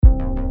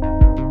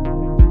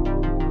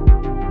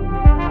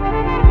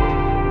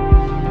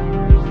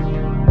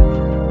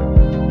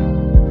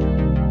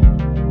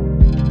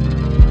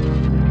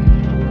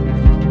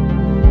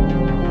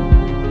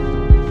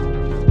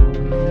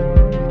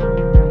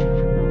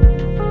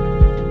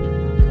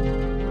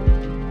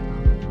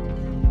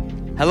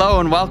Hello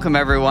and welcome,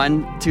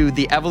 everyone, to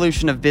the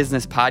Evolution of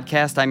Business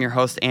podcast. I'm your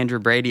host, Andrew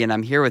Brady, and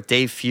I'm here with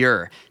Dave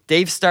Fuhr.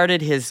 Dave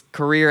started his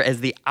career as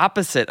the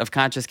opposite of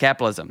conscious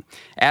capitalism.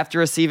 After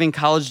receiving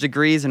college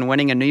degrees and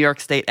winning a New York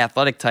State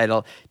athletic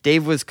title,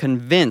 Dave was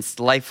convinced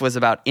life was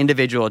about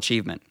individual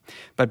achievement.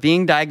 But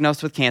being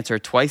diagnosed with cancer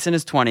twice in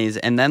his 20s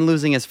and then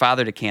losing his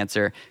father to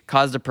cancer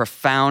caused a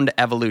profound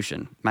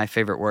evolution. My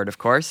favorite word, of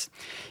course.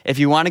 If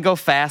you want to go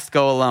fast,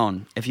 go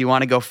alone. If you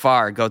want to go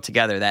far, go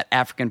together. That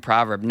African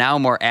proverb now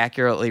more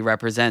accurately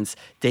represents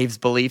Dave's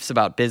beliefs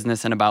about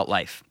business and about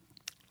life.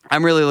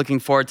 I'm really looking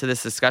forward to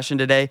this discussion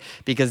today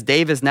because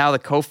Dave is now the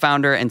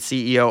co-founder and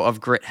CEO of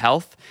Grit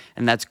Health,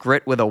 and that's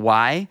Grit with a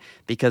Y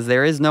because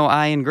there is no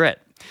I in Grit.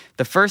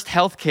 The first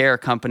healthcare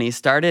company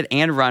started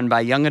and run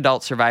by young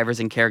adult survivors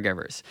and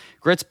caregivers.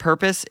 Grit's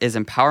purpose is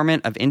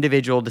empowerment of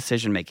individual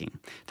decision-making.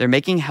 They're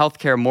making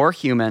healthcare more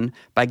human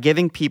by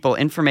giving people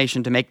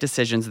information to make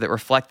decisions that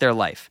reflect their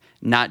life,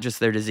 not just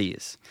their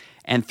disease.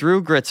 And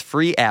through Grit's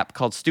free app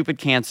called Stupid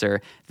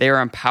Cancer, they are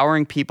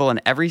empowering people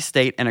in every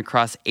state and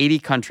across 80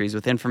 countries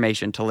with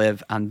information to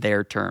live on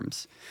their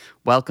terms.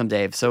 Welcome,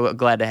 Dave. So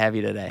glad to have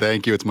you today.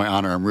 Thank you. It's my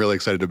honor. I'm really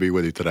excited to be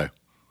with you today.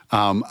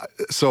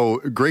 So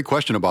great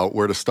question about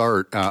where to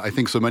start. I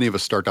think so many of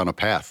us start down a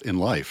path in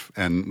life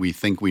and we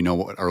think we know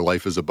what our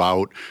life is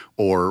about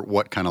or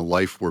what kind of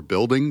life we're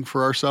building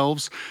for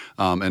ourselves.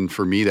 And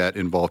for me, that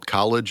involved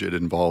college. It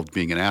involved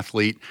being an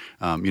athlete.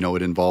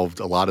 It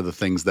involved a lot of the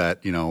things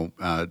that,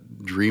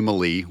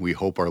 dreamily we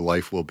hope our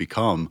life will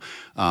become.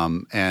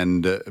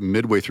 And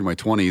midway through my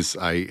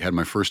 20s, I had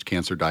my first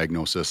cancer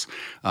diagnosis.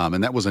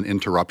 And that was an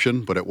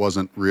interruption, but it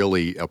wasn't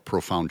really a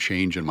profound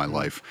change in my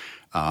life.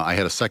 I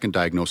had a second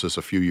diagnosis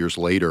a few years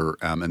later,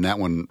 and that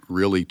one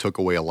really took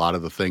away a lot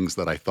of the things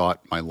that I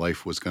thought my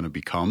life was going to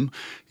become.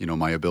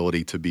 My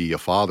ability to be a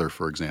father,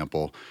 for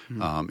example.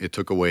 It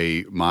took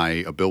away my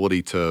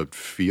ability to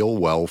feel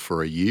well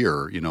for a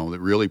year, the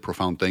really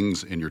profound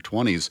things in your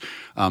 20s.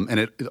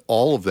 And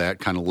all of that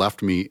kind of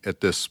left me at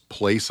this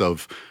place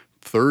of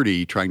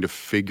 30 trying to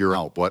figure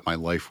out what my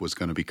life was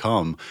going to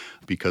become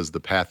because the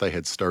path I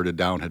had started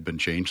down had been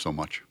changed so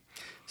much.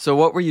 So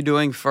what were you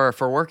doing for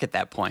work at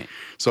that point?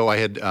 So I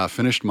had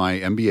finished my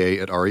MBA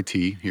at RIT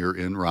here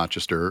in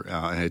Rochester.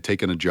 I had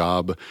taken a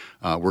job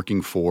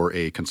working for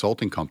a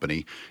consulting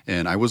company,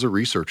 and I was a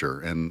researcher.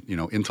 And,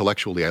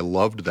 intellectually, I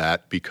loved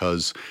that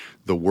because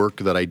the work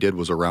that I did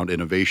was around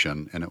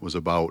innovation, and it was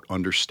about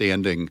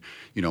understanding,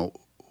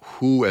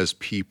 who as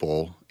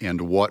people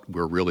and what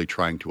we're really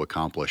trying to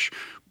accomplish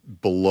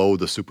below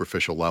the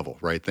superficial level,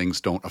 right? Things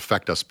don't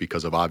affect us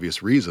because of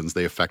obvious reasons.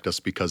 They affect us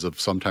because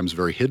of sometimes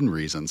very hidden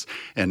reasons.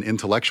 And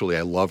intellectually,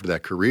 I loved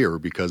that career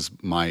because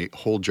my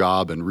whole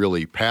job and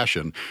really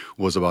passion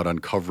was about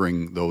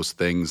uncovering those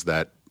things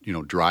that,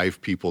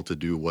 drive people to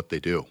do what they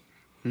do.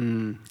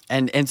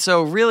 And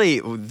so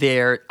really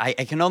I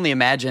can only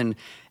imagine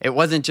it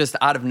wasn't just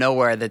out of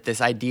nowhere that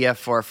this idea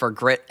for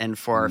Grit and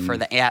for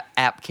the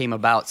app came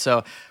about.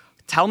 So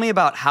tell me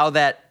about how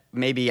that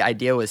maybe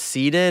idea was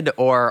seeded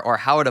or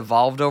how it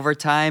evolved over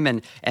time.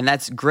 And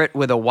that's Grit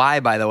with a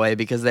Y, by the way,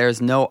 because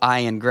there's no I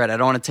in Grit. I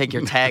don't want to take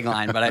your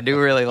tagline, but I do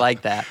really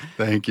like that.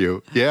 Thank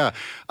you. Yeah.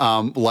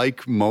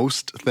 Like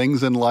most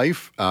things in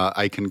life,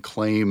 I can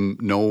claim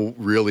no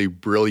really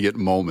brilliant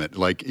moment.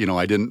 Like,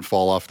 I didn't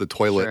fall off the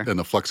toilet and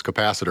the flux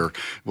capacitor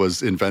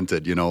was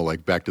invented,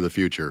 like Back to the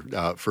Future.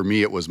 For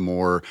me, it was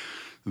more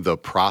the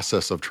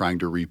process of trying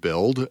to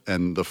rebuild.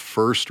 And the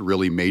first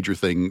really major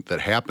thing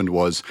that happened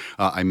was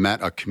I met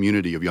a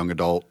community of young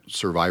adult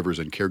survivors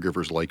and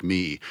caregivers like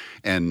me.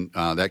 And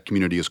that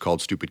community is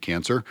called Stupid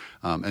Cancer.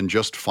 And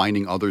just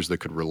finding others that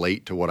could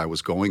relate to what I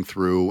was going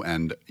through.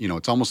 And,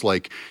 it's almost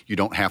like you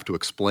don't have to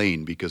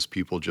explain because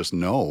people just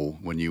know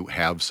when you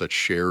have such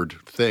shared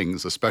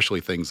things, especially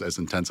things as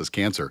intense as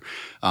cancer.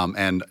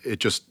 And it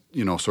just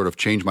sort of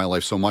changed my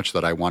life so much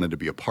that I wanted to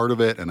be a part of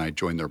it, and I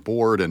joined their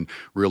board and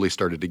really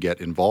started to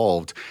get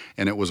involved.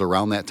 And it was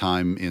around that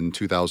time in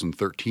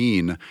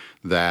 2013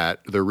 that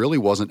there really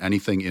wasn't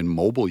anything in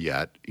mobile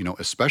yet,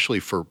 especially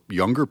for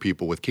younger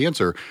people with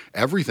cancer.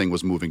 Everything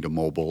was moving to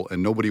mobile,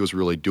 and nobody was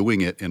really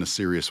doing it in a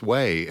serious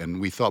way. And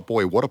we thought,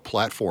 boy, what a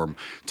platform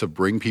to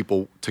bring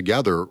people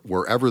together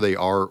wherever they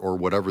are or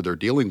whatever they're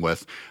dealing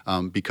with,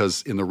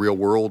 because in the real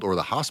world or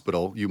the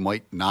hospital, you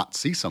might not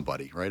see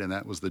somebody, right? And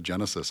that was the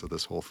genesis of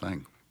this whole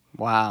thing.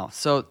 Wow.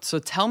 So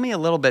tell me a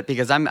little bit,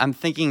 because I'm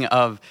thinking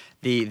of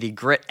the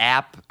Grit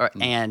app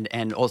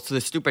and also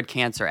the Stupid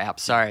Cancer app.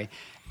 Sorry.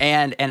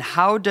 And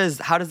how does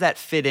that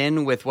fit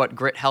in with what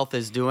Grit Health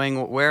is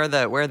doing? Where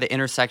are the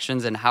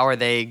intersections and how are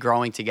they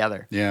growing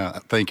together? Yeah,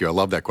 thank you. I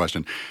love that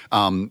question.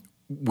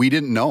 we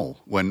didn't know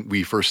when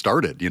we first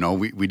started.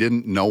 We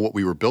didn't know what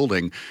we were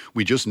building.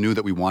 We just knew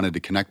that we wanted to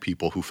connect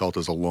people who felt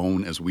as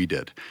alone as we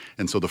did.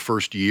 And so the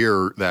first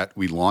year that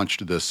we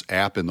launched this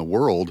app in the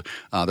world,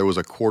 there was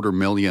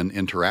 250,000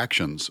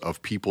 interactions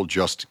of people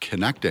just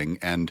connecting.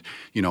 And,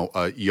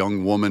 a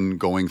young woman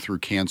going through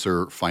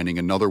cancer, finding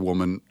another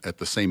woman at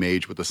the same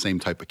age with the same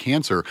type of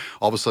cancer,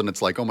 all of a sudden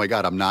it's like, oh my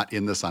God, I'm not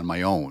in this on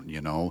my own,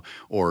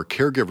 Or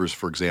caregivers,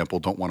 for example,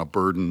 don't want to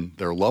burden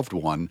their loved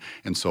one.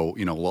 And so,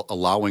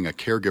 allowing a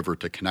caregiver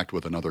to connect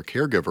with another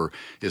caregiver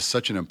is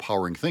such an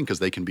empowering thing because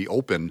they can be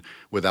open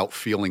without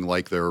feeling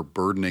like they're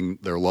burdening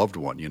their loved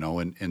one,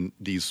 and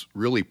these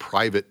really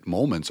private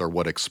moments are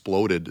what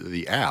exploded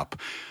the app.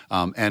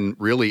 And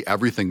really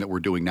everything that we're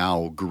doing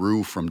now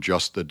grew from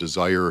just the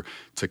desire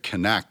to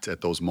connect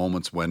at those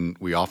moments when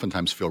we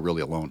oftentimes feel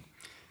really alone.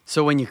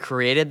 So when you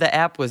created the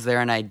app, was there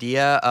an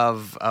idea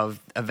of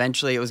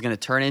eventually it was going to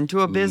turn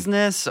into a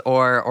business,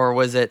 or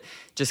was it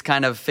just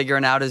kind of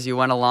figuring out as you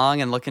went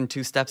along and looking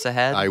 2 steps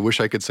ahead? I wish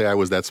I could say I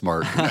was that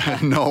smart.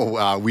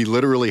 No, we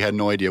literally had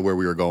no idea where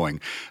we were going.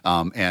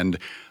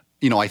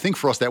 I think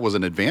for us that was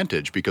an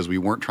advantage because we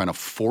weren't trying to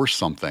force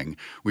something.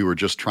 We were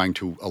just trying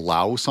to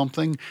allow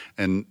something.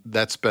 And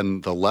that's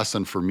been the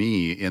lesson for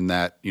me in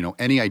that,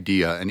 any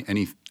idea,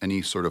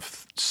 any sort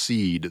of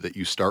seed that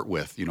you start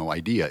with,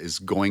 idea is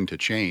going to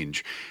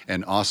change.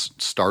 And us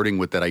starting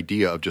with that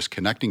idea of just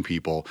connecting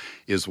people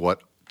is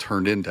what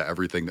turned into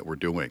everything that we're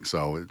doing.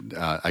 So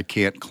I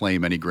can't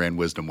claim any grand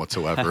wisdom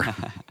whatsoever.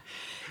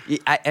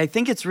 I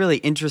think it's really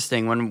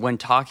interesting when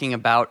talking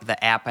about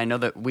the app. I know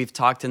that we've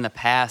talked in the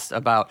past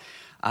about,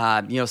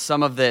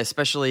 some of the,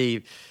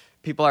 especially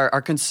people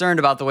are concerned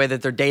about the way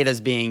that their data is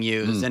being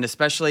used, and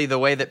especially the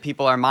way that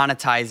people are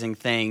monetizing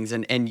things.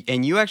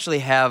 And you actually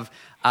have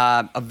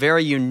a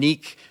very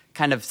unique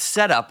kind of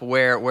setup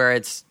where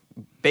it's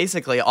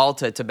basically all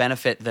to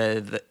benefit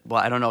the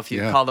I don't know if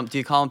you call them, do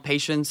you call them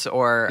patients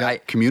or?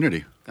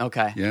 Community.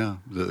 Okay. Yeah,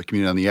 the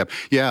community on the app.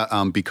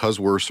 Yeah, because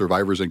we're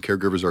survivors and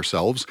caregivers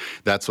ourselves,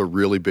 that's a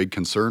really big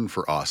concern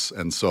for us.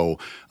 And so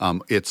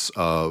it's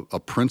a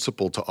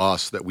principle to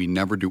us that we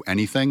never do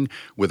anything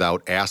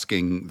without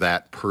asking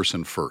that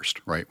person first,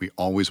 right? We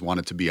always want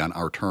it to be on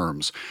our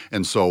terms.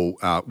 And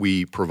so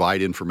we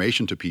provide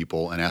information to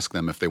people and ask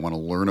them if they want to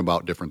learn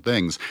about different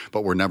things,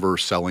 but we're never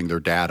selling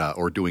their data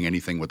or doing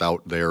anything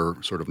without their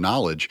sort of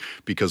knowledge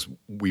because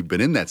we've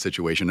been in that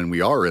situation and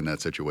we are in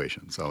that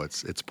situation. So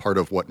it's part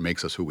of what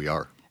makes us who we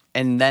are.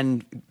 And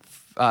then,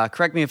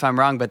 correct me if I'm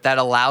wrong, but that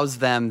allows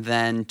them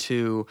then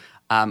to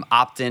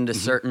opt into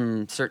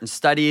certain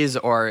studies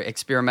or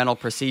experimental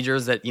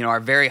procedures that are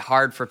very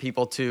hard for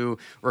people to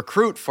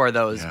recruit for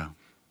those.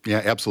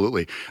 Yeah,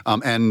 absolutely.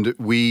 And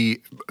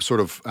we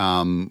sort of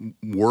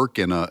work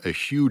in a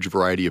huge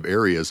variety of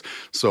areas.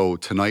 So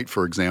tonight,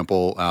 for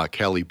example,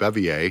 Callie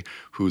Bevier,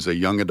 who's a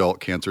young adult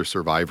cancer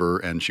survivor,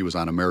 and she was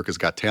on America's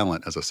Got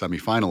Talent as a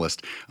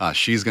semifinalist.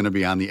 She's going to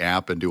be on the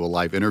app and do a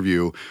live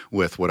interview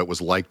with what it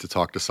was like to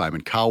talk to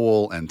Simon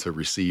Cowell and to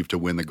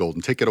win the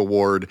Golden Ticket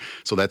Award.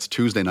 So that's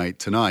Tuesday night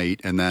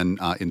tonight. And then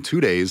in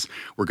 2 days,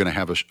 we're going to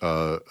have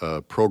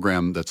a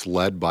program that's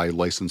led by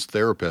licensed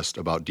therapists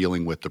about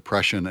dealing with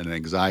depression and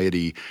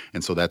anxiety.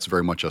 And so that's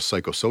very much a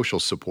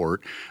psychosocial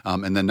support.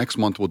 And then next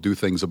month, we'll do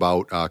things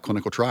about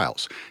clinical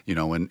trials,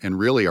 and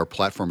really our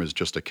platform is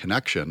just a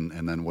connection.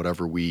 And then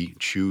whatever we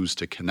choose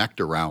to connect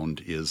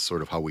around is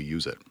sort of how we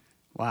use it.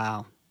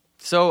 Wow.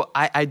 So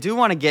I do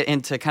want to get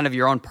into kind of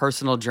your own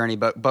personal journey,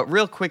 but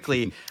real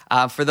quickly,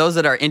 for those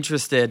that are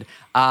interested,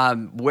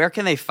 where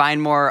can they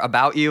find more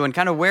about you, and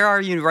kind of where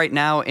are you right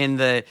now in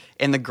the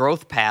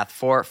growth path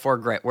for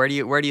Grit? Where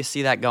do you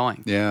see that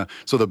going? Yeah.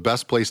 So the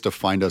best place to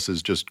find us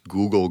is just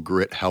Google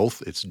Grit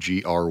Health. It's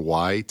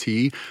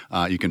GRYT.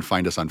 You can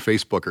find us on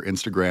Facebook or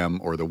Instagram,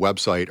 or the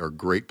website are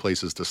great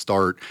places to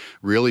start,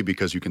 really,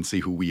 because you can see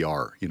who we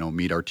are,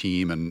 meet our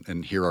team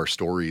and hear our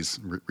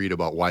stories, read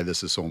about why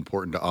this is so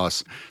important to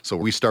us. So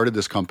we started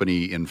this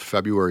company in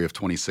February of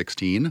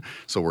 2016.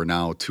 So we're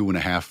now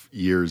 2.5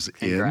 years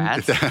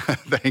Congrats. in.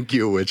 Thank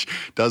you, which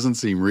doesn't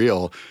seem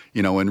real.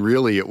 And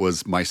really it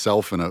was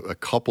myself and a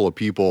couple of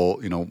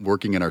people,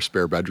 working in our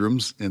spare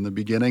bedrooms in the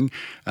beginning.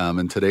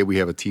 And today we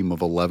have a team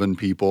of 11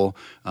 people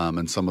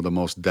and some of the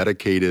most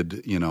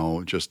dedicated,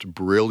 just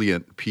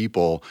brilliant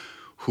people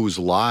whose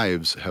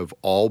lives have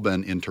all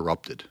been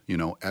interrupted.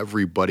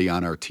 Everybody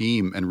on our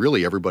team and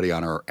really everybody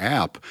on our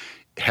app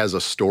has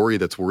a story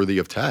that's worthy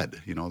of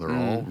TED. They're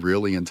all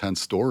really intense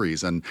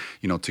stories. And,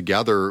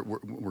 together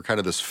we're kind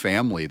of this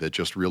family that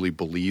just really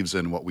believes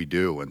in what we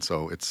do. And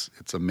so it's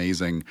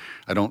amazing.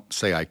 I don't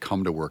say I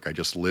come to work. I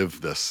just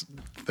live this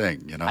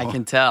thing, I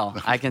can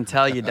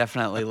tell you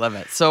definitely live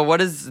it. So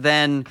what is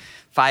then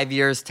 5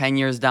 years, 10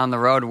 years down the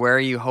road, where are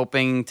you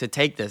hoping to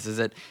take this? Is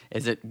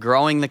it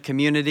growing the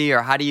community,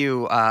 or how do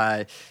you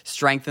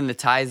strengthen the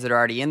ties that are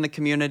already in the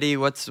community?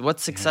 What's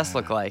success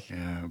look like?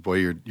 Yeah, boy,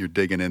 you're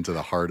digging into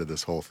the heart of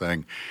this whole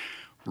thing.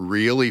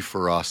 Really,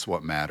 for us,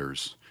 what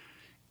matters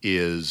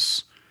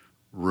is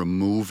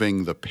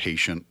removing the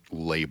patient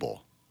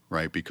label,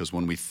 right? Because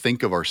when we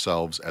think of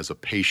ourselves as a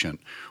patient,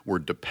 we're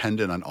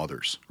dependent on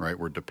others, right?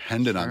 We're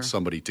dependent on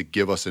somebody to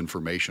give us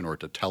information or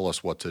to tell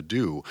us what to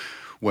do.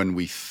 When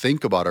we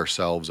think about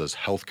ourselves as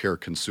healthcare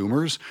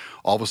consumers,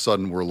 all of a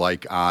sudden we're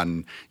like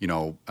on,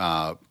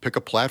 pick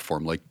a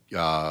platform like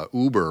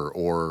Uber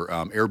or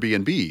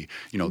Airbnb.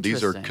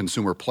 These are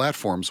consumer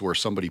platforms where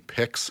somebody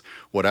picks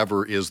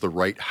whatever is the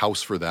right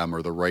house for them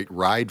or the right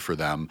ride for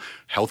them.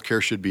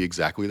 Healthcare should be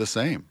exactly the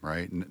same,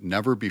 right?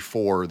 Never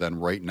before than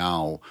right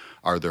now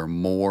are there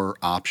more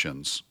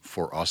options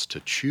for us to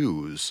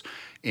choose.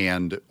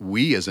 And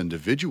we as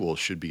individuals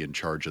should be in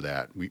charge of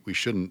that. We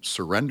shouldn't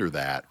surrender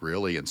that,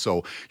 really. And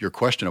so your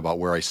question about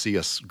where I see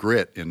us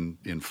grit in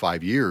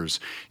 5 years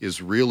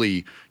is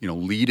really,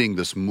 leading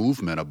this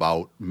movement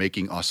about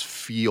making us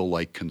feel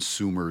like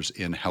consumers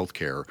in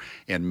healthcare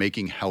and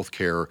making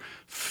healthcare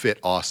fit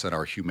us and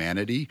our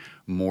humanity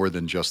more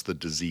than just the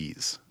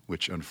disease,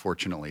 which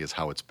unfortunately is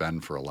how it's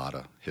been for a lot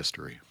of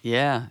history.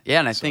 Yeah.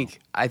 And I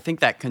think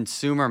that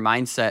consumer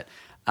mindset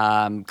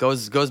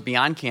goes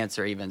beyond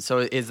cancer even. So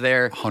is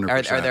there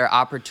 100%. Are there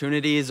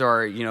opportunities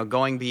or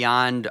going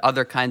beyond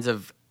other kinds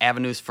of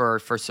avenues for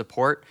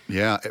support?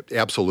 Yeah,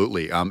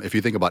 absolutely. If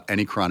you think about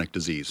any chronic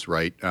disease,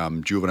 right,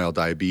 juvenile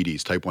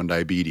diabetes, type 1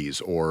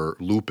 diabetes, or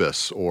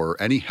lupus,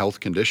 or any health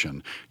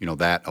condition,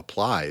 that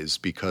applies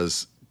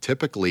because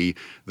typically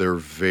they're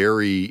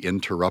very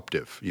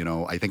interruptive.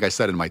 I think I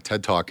said in my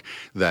TED Talk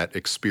that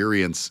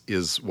experience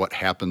is what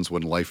happens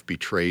when life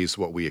betrays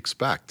what we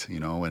expect,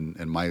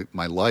 and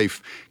my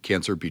life,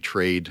 cancer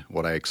betrayed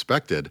what I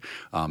expected.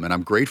 And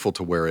I'm grateful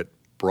to where it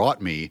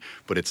brought me,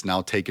 but it's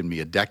now taken me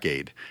a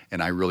decade,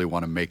 and I really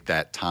want to make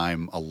that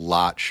time a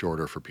lot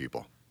shorter for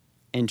people.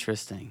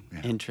 Interesting.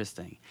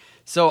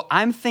 So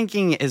I'm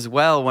thinking as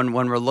well when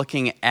we're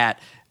looking at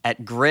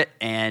grit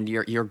and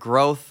your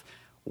growth,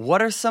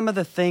 what are some of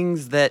the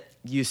things that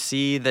you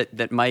see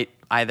that might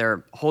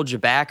either hold you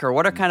back, or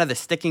what are kind of the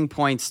sticking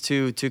points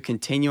to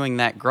continuing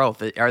that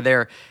growth? Are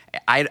there,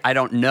 I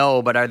don't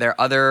know, but are there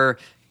other,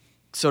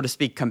 so to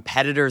speak,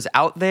 competitors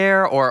out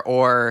there,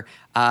 or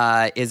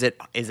is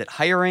it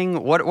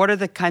hiring? What are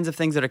the kinds of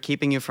things that are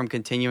keeping you from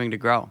continuing to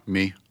grow?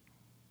 Me.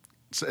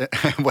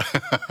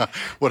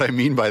 What I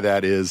mean by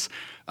that is,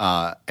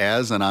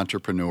 as an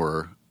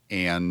entrepreneur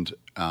and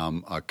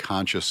a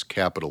conscious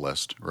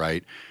capitalist,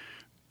 right,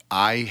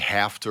 I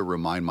have to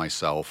remind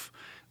myself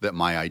that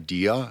my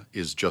idea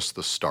is just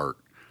the start.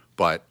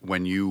 But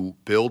when you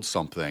build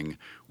something,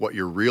 what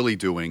you're really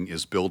doing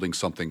is building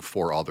something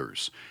for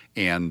others.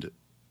 And,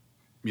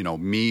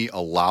 me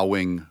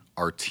allowing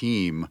our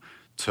team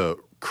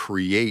to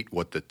create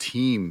what the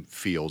team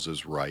feels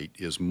is right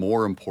is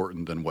more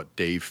important than what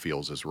Dave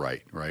feels is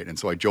right? And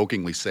so I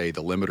jokingly say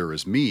the limiter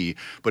is me,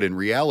 but in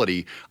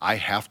reality, I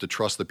have to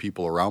trust the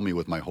people around me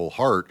with my whole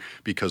heart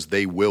because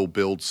they will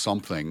build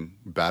something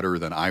better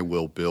than I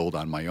will build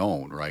on my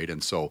own, right?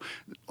 And so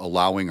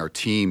allowing our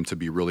team to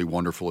be really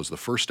wonderful is the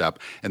first step,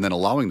 and then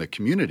allowing the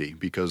community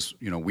because,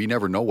 we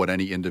never know what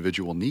any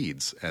individual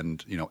needs.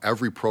 And,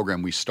 every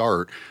program we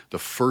start, the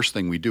first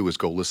thing we do is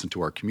go listen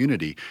to our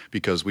community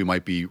because we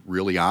might be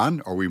really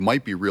on or we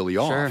might be really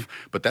off,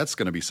 but that's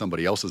going to be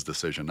somebody else's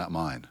decision, not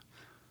mine.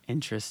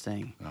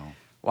 Interesting. So.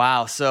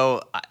 Wow.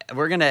 So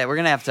we're gonna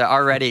have to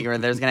already, or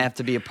there's gonna have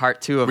to be a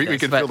part 2 of this. We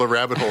can feel the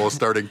rabbit hole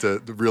starting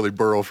to really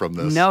burrow from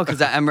this. No,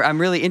 because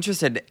I'm really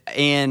interested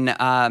in.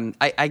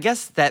 I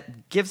guess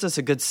that gives us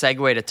a good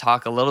segue to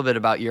talk a little bit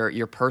about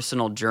your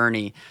personal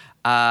journey.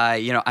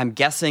 I'm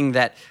guessing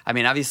that.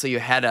 Obviously you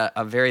had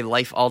a very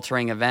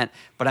life-altering event,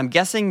 but I'm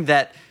guessing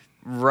that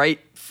right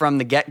from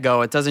the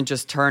get-go, it doesn't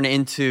just turn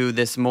into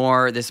this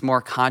more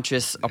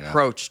conscious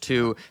approach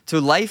to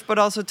life, but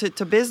also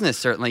to business.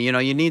 Certainly,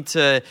 you need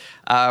to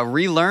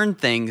relearn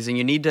things, and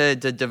you need to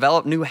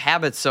develop new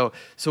habits. So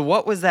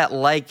what was that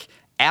like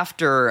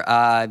after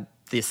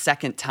the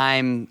second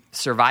time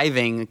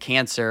surviving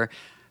cancer?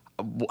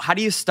 How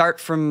do you start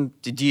from?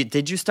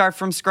 Did you start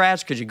from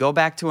scratch? Could you go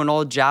back to an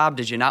old job?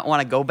 Did you not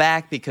want to go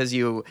back because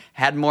you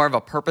had more of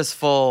a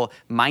purposeful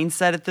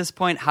mindset at this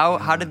point?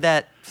 How did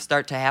that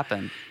start to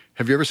happen?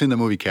 Have you ever seen the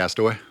movie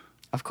Castaway?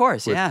 Of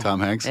course, with Tom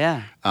Hanks?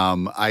 Yeah.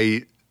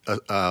 I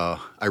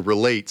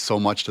relate so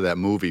much to that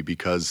movie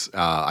because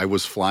I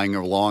was flying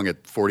along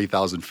at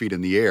 40,000 feet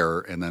in the air,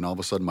 and then all of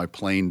a sudden my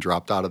plane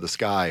dropped out of the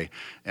sky,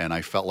 and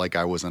I felt like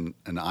I was on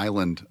an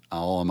island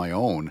all on my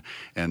own,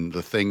 and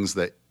the things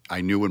that I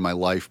knew in my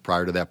life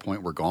prior to that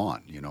point were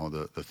gone.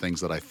 The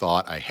things that I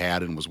thought I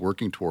had and was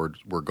working toward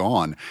were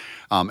gone.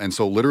 And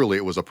so literally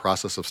it was a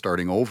process of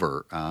starting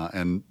over.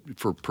 And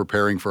for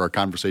preparing for our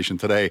conversation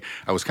today,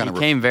 I was kind of... You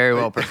came very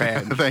well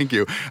prepared. Thank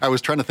you. I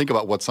was trying to think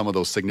about what some of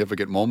those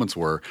significant moments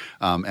were.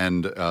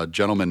 And a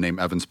gentleman named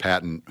Evans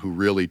Patton, who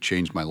really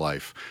changed my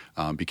life,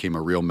 became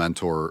a real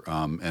mentor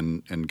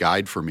and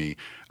guide for me,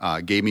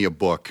 gave me a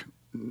book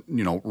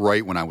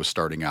right when I was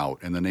starting out.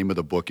 And the name of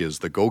the book is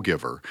The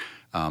Go-Giver.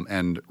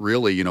 And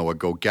really, a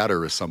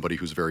go-getter is somebody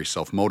who's very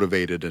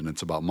self-motivated and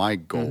it's about my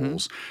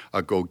goals. Mm-hmm.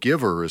 A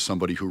go-giver is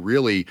somebody who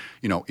really,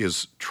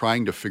 is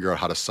trying to figure out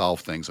how to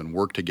solve things and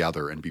work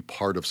together and be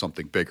part of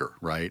something bigger,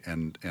 right?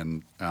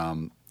 And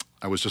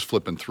I was just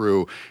flipping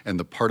through, and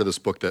the part of this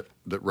book that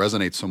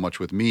resonates so much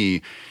with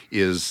me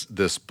is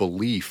this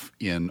belief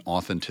in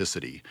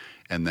authenticity,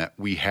 and that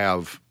we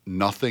have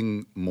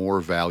nothing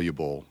more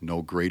valuable,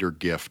 no greater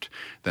gift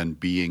than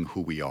being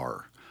who we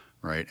are,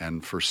 right?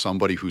 And for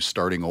somebody who's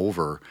starting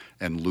over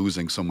and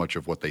losing so much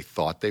of what they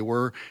thought they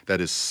were, that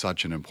is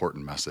such an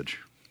important message.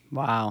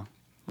 Wow.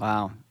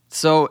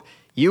 So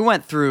you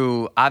went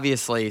through,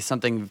 obviously,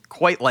 something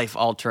quite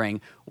life-altering.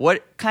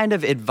 What kind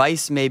of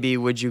advice maybe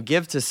would you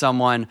give to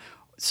someone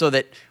so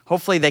that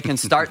hopefully they can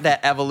start that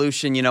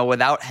evolution,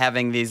 without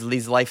having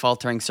these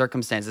life-altering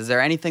circumstances? Is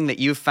there anything that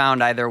you've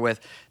found either with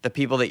the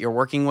people that you're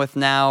working with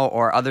now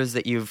or others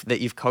that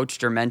you've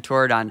coached or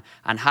mentored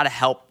on how to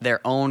help their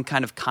own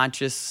kind of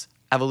conscious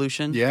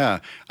evolution? Yeah.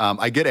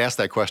 I get asked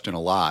that question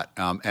a lot.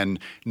 And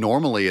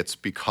normally it's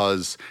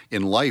because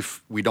in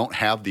life we don't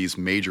have these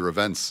major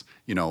events,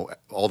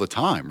 all the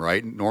time,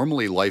 right?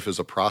 Normally life is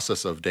a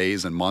process of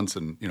days and months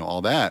and,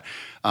 all that.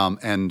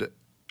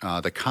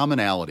 The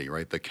commonality,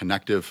 right, the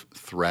connective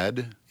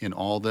thread in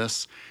all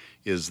this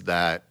is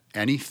that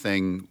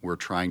anything we're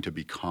trying to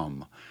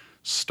become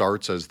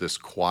starts as this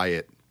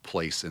quiet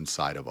place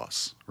inside of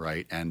us,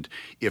 right? And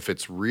if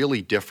it's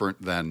really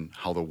different than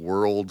how the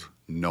world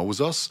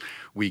knows us,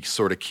 we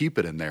sort of keep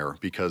it in there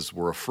because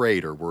we're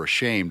afraid or we're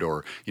ashamed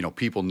or,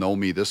 people know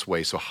me this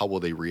way, so how will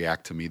they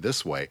react to me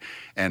this way?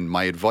 And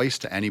my advice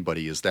to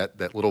anybody is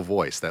that little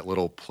voice, that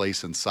little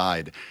place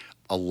inside,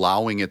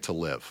 allowing it to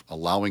live,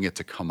 allowing it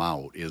to come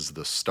out is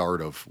the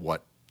start of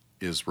what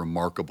is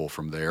remarkable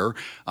from there.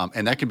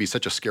 And that can be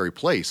such a scary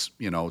place,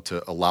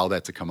 to allow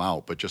that to come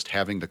out. But just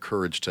having the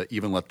courage to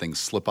even let things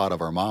slip out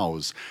of our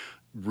mouths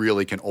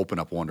really can open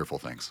up wonderful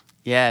things.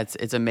 Yeah,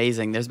 it's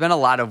amazing. There's been a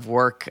lot of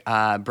work.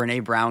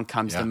 Brene Brown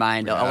comes to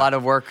mind. Yeah. A lot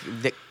of work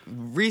that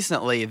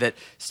recently that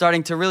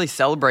starting to really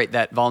celebrate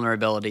that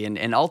vulnerability.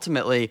 And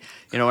ultimately,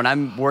 when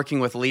I'm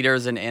working with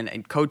leaders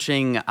and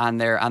coaching on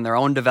their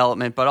own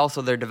development, but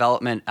also their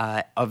development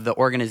of the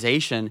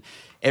organization,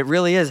 it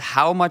really is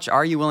how much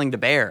are you willing to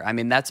bear? I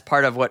mean, that's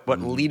part of what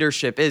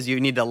leadership is.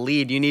 You need to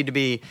lead. You need to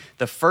be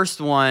the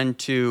first one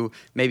to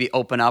maybe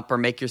open up or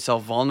make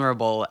yourself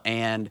vulnerable,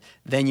 and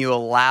then you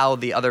allow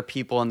the other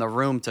people in the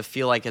room to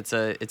feel like it's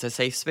a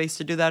safe space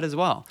to do that as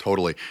well.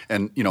 Totally.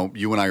 And,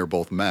 you and I are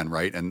both men,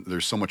 right? And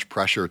there's so much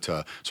pressure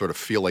to sort of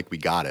feel like we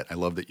got it. I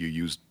love that you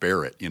used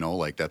bear it,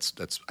 like that's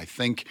I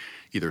think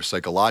either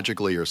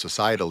psychologically or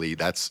societally,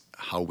 that's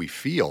how we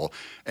feel.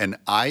 And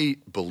I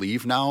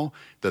believe now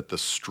that the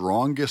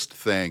strongest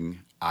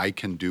thing I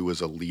can do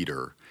as a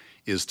leader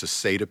is to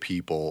say to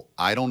people,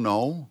 I don't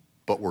know,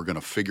 but we're going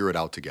to figure it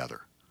out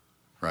together.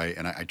 Right?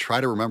 And I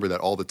try to remember that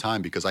all the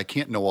time because I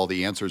can't know all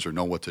the answers or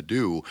know what to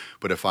do.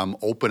 But if I'm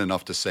open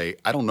enough to say,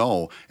 I don't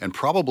know, and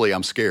probably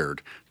I'm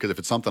scared, because if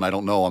it's something I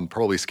don't know, I'm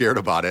probably scared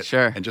about it.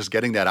 Sure. And just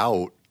getting that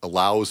out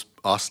allows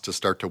us to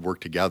start to work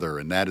together.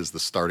 And that is the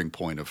starting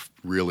point of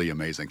really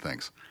amazing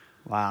things.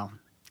 Wow.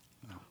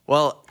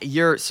 Well,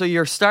 you're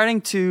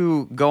starting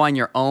to go on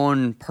your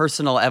own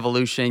personal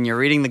evolution. You're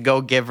reading The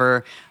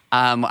Go-Giver.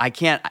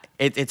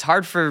 It's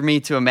hard for me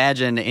to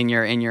imagine in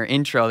your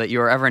intro that you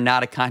were ever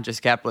not a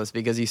conscious capitalist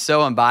because you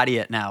so embody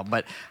it now.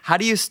 But how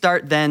do you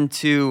start then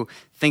to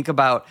think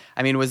about,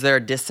 was there a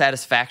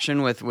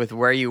dissatisfaction with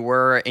where you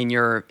were in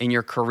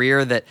your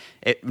career that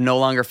it no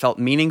longer felt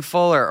meaningful?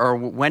 Or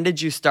when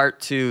did you start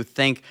to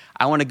think,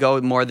 I want to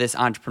go more this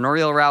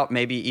entrepreneurial route,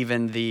 maybe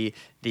even the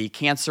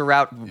cancer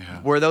route?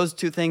 Yeah. Were those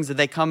two things, did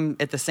they come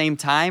at the same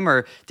time,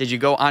 or did you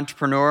go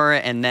entrepreneur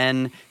and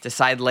then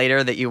decide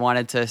later that you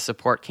wanted to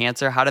support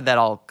cancer? How did that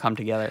all come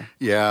together?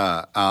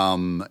 Yeah,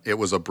 it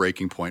was a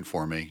breaking point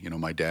for me.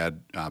 My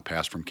dad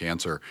passed from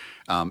cancer,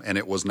 and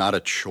it was not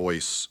a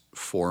choice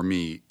for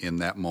me in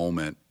that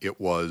moment. It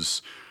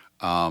was,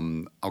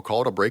 I'll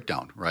call it a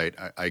breakdown, right?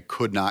 I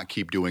could not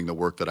keep doing the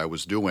work that I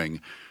was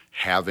doing,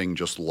 having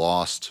just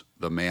lost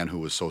the man who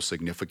was so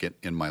significant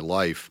in my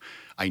life.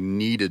 I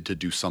needed to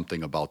do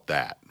something about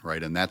that,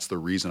 right? And that's the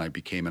reason I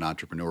became an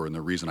entrepreneur, and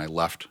the reason I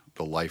left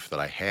the life that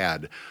I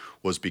had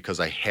was because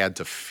I had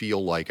to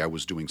feel like I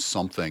was doing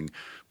something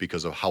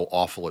because of how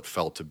awful it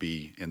felt to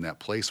be in that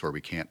place where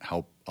we can't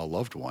help a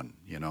loved one,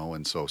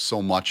 And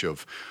so much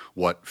of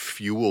what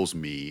fuels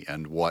me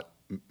and what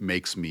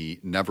makes me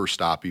never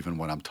stop even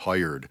when I'm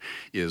tired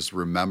is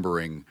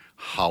remembering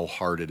how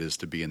hard it is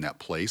to be in that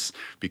place,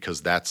 because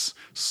that's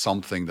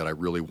something that I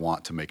really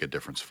want to make a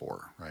difference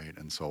for, right?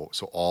 And so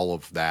all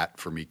of that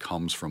for me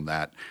comes from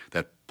that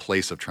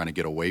place of trying to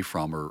get away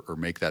from or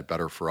make that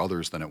better for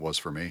others than it was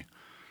for me.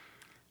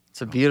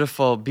 It's a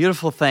beautiful,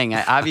 beautiful thing.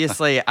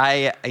 Obviously,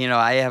 I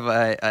have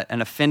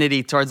an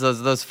affinity towards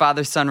those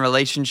father-son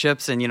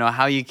relationships, and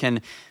how you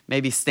can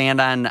maybe stand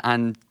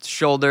on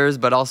shoulders,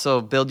 but also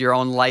build your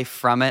own life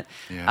from it.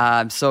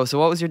 Yeah. So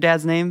what was your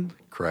dad's name?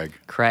 Craig.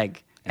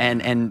 Craig.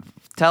 And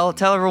tell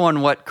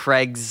everyone what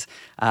Craig's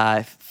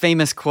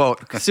famous quote,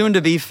 soon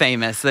to be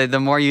famous, the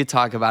more you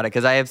talk about it,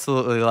 because I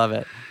absolutely love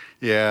it.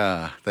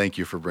 Yeah, thank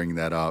you for bringing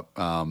that up.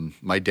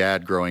 My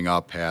dad growing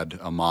up had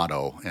a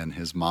motto, and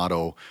his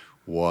motto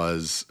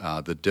was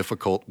the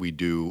difficult we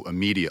do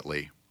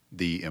immediately.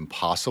 The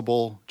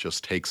impossible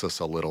just takes us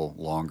a little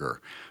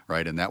longer,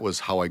 right? And that was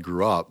how I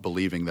grew up,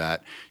 believing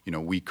that,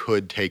 we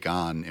could take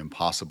on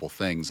impossible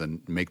things and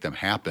make them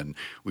happen.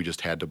 We just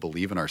had to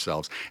believe in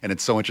ourselves. And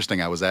it's so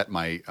interesting. I was at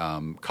my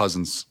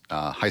cousin's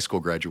high school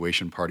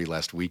graduation party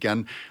last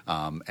weekend,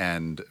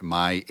 and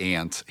my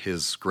aunt,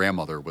 his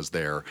grandmother, was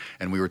there,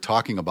 and we were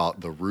talking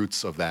about the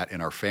roots of that in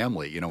our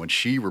family, and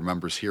she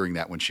remembers hearing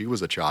that when she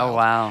was a child. Oh,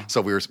 wow.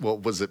 So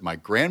was it my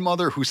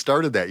grandmother who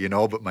started that,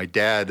 but my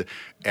dad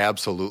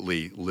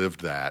absolutely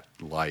lived that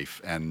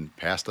life and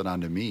passed it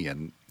on to me.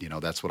 And,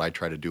 that's what I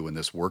try to do in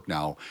this work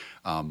now.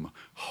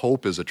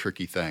 Hope is a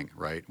tricky thing,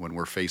 right? When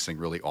we're facing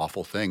really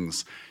awful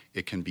things,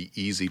 it can be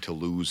easy to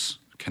lose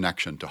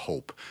connection to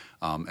hope.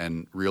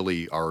 And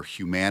really our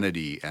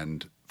humanity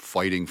and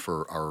fighting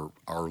for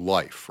our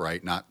life,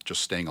 right? Not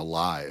just staying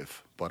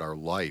alive, but our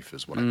life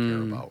is what I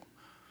care about.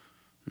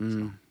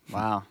 So.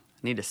 Wow.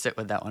 I need to sit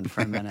with that one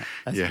for a minute.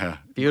 That's yeah.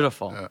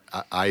 Beautiful.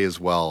 I as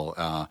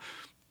well.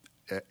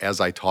 As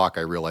I talk,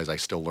 I realize I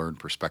still learn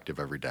perspective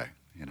every day.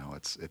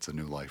 It's a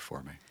new life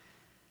for me.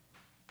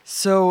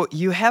 So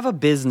you have a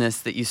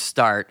business that you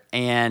start,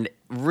 and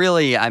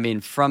really,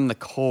 from the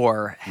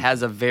core,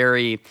 has a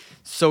very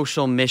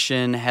social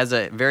mission, has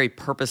a very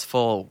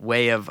purposeful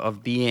way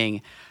of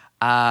being.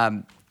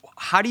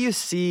 How do you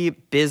see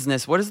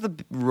business? What is the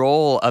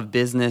role of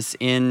business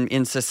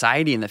in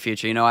society in the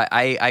future?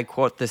 I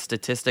quote this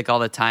statistic all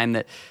the time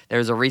that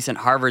there's a recent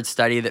Harvard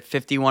study that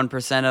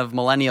 51% of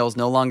millennials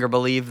no longer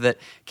believe that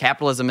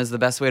capitalism is the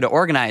best way to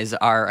organize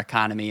our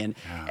economy.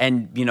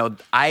 And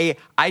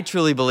I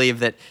truly believe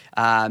that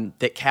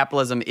that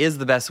capitalism is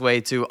the best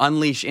way to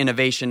unleash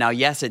innovation. Now,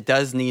 yes, it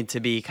does need to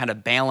be kind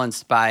of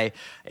balanced by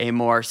a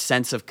more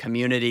sense of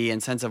community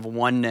and sense of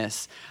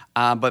oneness.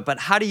 But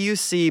how do you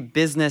see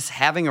business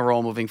having a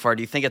role moving forward?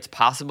 Do you think it's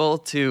possible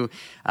to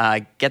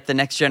get the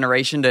next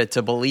generation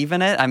to believe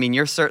in it?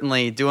 You're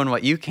certainly doing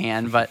what you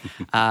can, but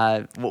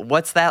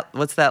what's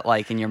that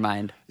like in your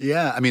mind?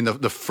 Yeah,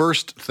 the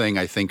first thing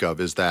I think of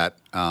is that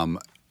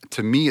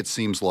to me it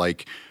seems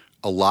like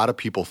a lot of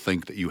people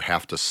think that you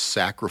have to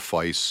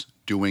sacrifice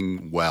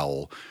doing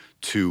well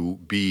to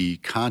be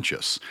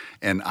conscious.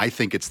 And I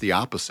think it's the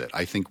opposite.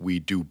 I think we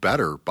do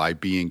better by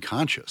being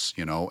conscious,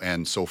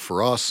 And so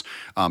for us,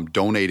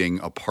 donating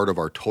a part of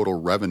our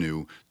total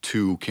revenue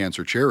to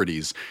cancer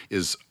charities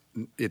is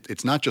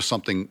it's not just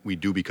something we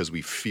do because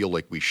we feel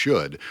like we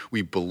should.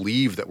 We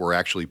believe that we're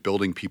actually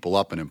building people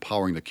up and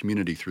empowering the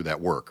community through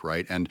that work,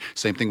 right? And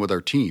same thing with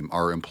our team.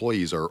 Our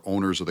employees are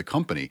owners of the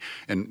company.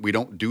 And we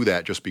don't do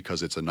that just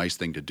because it's a nice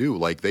thing to do.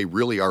 Like, they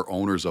really are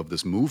owners of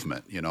this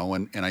movement,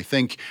 And I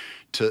think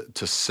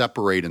to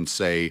separate and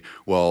say,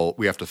 well,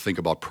 we have to think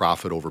about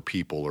profit over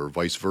people or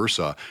vice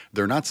versa,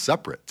 they're not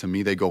separate. To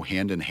me, they go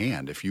hand in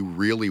hand. If you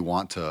really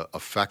want to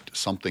affect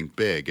something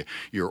big,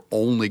 you're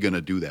only going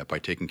to do that by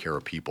taking care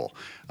of people.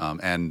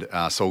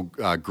 So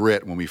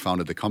Grit, when we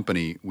founded the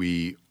company,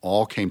 we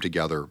all came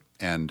together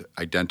and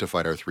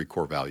identified our 3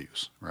 core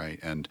values, right?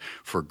 And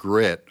for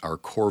Grit, our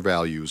core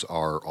values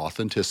are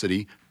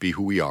authenticity, be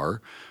who we are;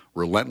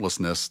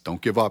 relentlessness,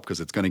 don't give up because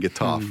it's going to get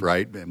tough,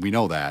 right? And we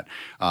know that.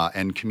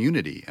 And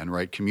community. And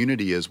right,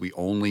 community is we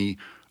only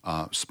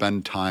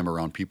spend time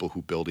around people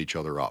who build each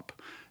other up.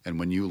 And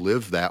when you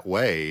live that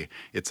way,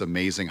 it's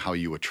amazing how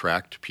you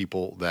attract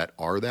people that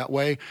are that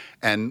way.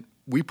 And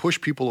we push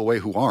people away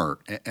who aren't.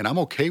 And I'm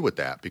okay with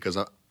that because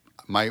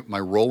my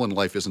role in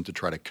life isn't to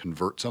try to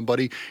convert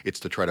somebody. It's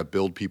to try to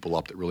build people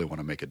up that really want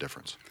to make a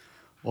difference.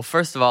 Well,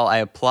 first of all, I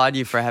applaud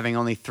you for having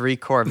only 3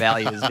 core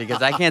values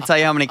because I can't tell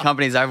you how many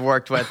companies I've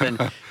worked with, and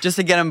just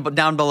to get them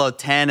down below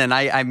 10, and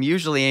I'm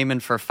usually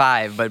aiming for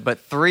 5, but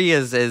 3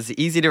 is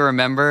easy to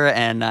remember,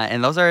 and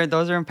those are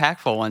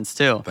impactful ones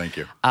too. Thank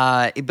you.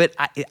 But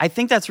I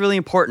think that's really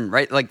important,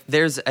 right? Like,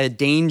 there's a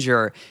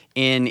danger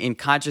in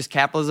conscious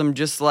capitalism,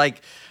 just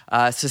like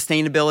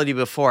sustainability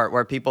before,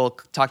 where people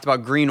talked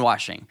about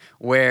greenwashing,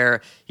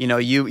 where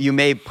you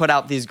may put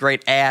out these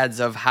great ads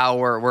of how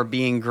we're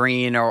being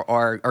green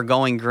or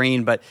going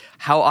green, but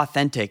how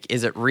authentic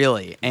is it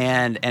really?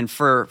 And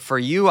for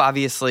you,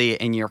 obviously,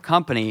 in your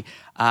company,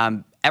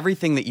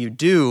 everything that you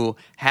do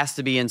has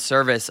to be in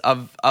service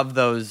of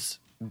those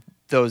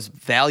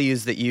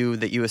values that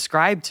you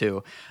ascribe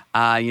to.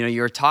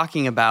 You're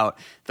talking about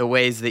the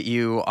ways that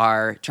you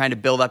are trying to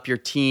build up your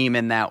team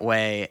in that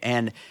way,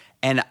 and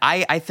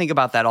I think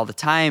about that all the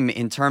time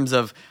in terms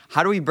of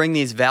how do we bring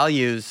these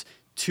values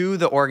to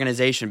the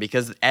organization,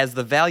 because as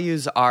the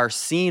values are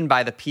seen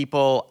by the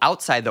people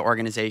outside the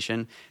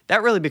organization,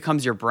 that really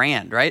becomes your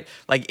brand, right?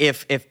 Like,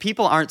 if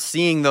people aren't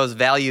seeing those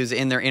values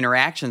in their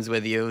interactions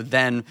with you,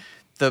 then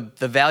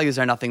the values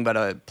are nothing but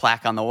a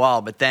plaque on the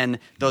wall. But then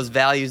those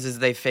values, as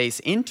they face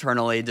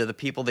internally to the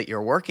people that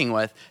you're working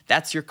with,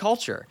 that's your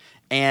culture.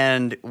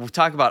 And we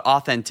talk about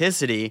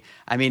authenticity.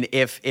 I mean,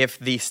 if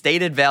the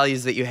stated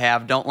values that you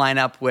have don't line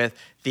up with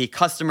the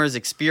customer's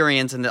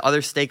experience and the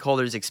other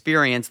stakeholders'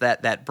 experience,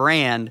 that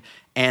brand,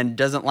 and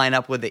doesn't line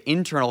up with the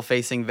internal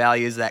facing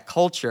values, that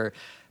culture,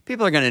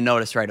 people are going to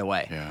notice right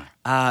away. Yeah.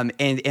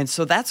 And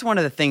so that's one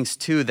of the things,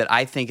 too, that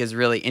I think is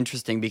really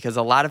interesting, because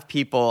a lot of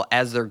people,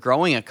 as they're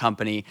growing a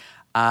company,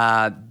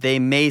 they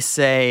may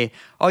say,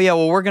 oh, yeah,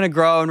 well, we're going to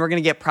grow and we're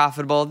going to get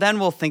profitable. Then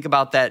we'll think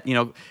about that,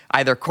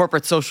 either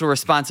corporate social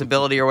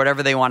responsibility or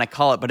whatever they want to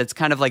call it. But it's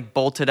kind of like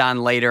bolted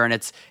on later, and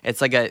it's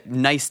like a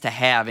nice to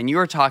have. And you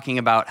were talking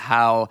about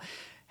how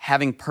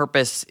having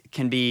purpose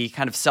can be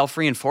kind of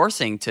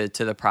self-reinforcing to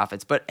the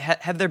profits. But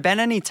have there been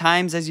any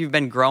times as you've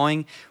been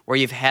growing where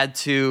you've had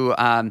to,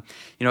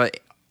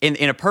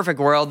 in a perfect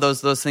world,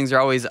 those things are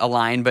always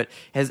aligned, but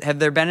have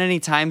there been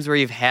any times where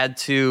you've had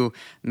to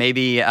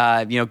maybe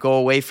go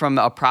away from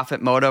a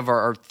profit motive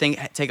or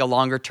take a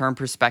longer term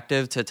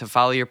perspective to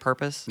follow your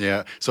purpose?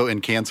 Yeah. So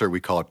in cancer, we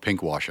call it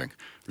pink washing.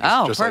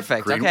 Just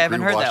perfect. Like okay, I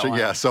haven't heard that one.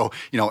 Yeah, so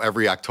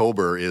every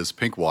October is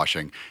pink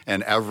washing,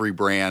 and every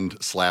brand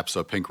slaps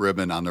a pink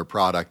ribbon on their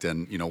product,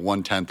 and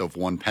 1/10 of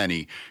 1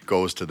 penny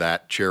goes to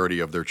that charity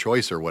of their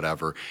choice or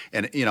whatever.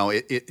 And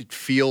it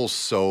feels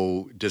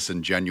so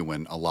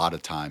disingenuous a lot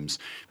of times,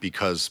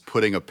 because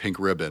putting a pink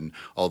ribbon,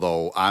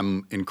 although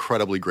I'm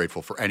incredibly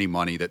grateful for any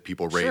money that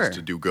people raise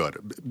to do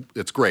good,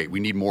 it's great. We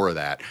need more of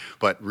that,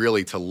 but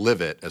really to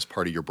live it as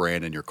part of your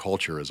brand and your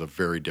culture is a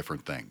very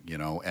different thing.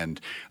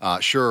 And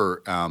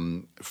sure.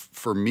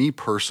 For me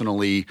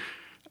personally,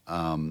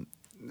 all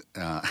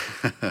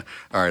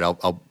right,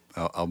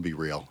 I'll be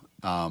real.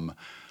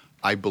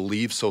 I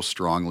believe so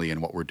strongly in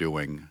what we're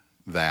doing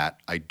that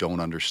I don't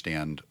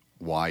understand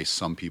why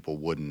some people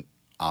wouldn't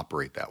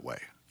operate that way.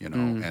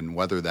 And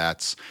whether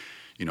that's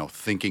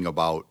thinking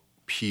about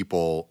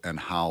people and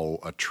how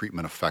a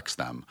treatment affects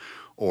them,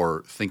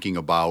 or thinking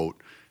about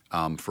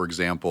for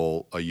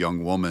example, a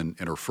young woman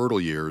in her fertile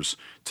years,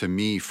 to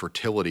me,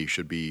 fertility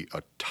should be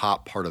a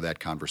top part of that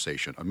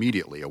conversation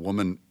immediately. A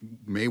woman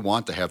may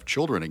want to have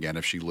children again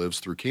if she lives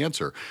through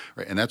cancer,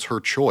 right? And that's her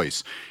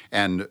choice.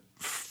 And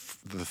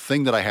the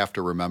thing that I have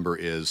to remember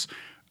is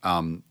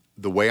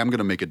the way I'm going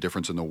to make a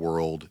difference in the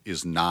world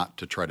is not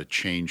to try to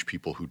change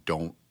people who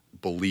don't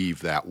believe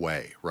that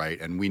way,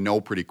 right? And we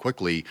know pretty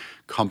quickly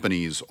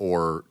companies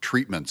or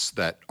treatments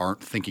that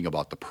aren't thinking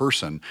about the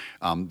person,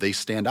 they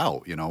stand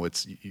out.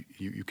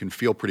 You can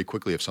feel pretty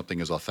quickly if something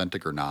is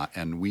authentic or not.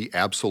 And we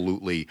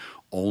absolutely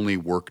only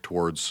work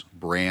towards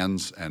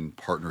brands and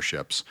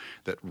partnerships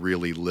that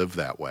really live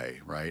that way,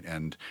 right?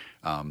 And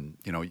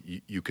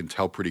you can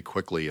tell pretty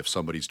quickly if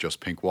somebody's just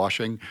pink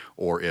washing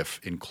or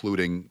if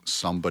including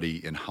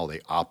somebody in how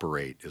they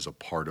operate is a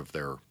part of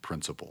their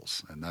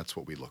principles, and that's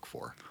what we look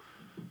for.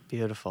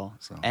 Beautiful.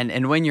 So.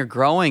 And when you're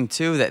growing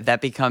too,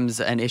 that becomes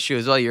an issue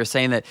as well. You're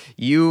saying that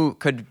you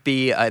could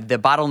be the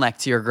bottleneck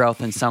to your growth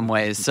in some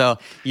ways. So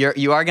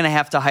you are going to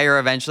have to hire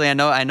eventually. I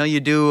know you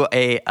do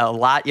a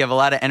lot. You have a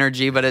lot of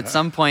energy, but at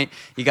some point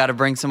you got to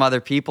bring some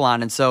other people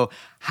on. And so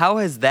how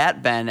has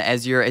that been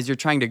as you're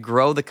trying to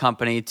grow the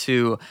company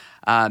to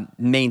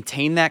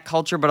maintain that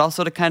culture, but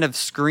also to kind of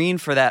screen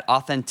for that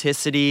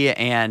authenticity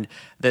and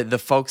the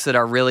folks that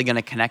are really going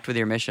to connect with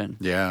your mission?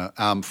 Yeah.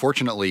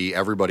 Fortunately,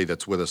 everybody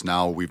that's with us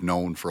now, we've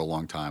known for a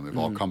long time. We've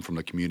all come from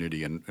the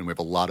community, and we have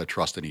a lot of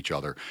trust in each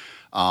other.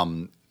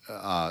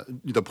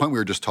 The point we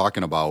were just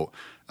talking about,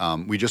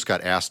 we just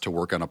got asked to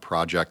work on a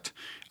project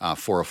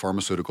for a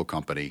pharmaceutical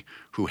company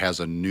who has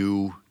a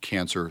new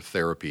cancer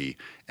therapy,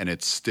 and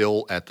it's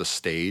still at the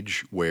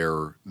stage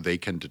where they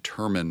can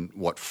determine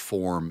what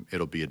form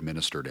it'll be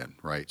administered in,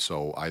 right?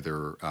 So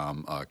either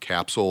a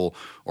capsule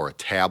or a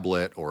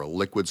tablet or a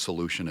liquid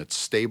solution. It's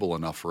stable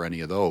enough for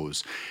any of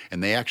those.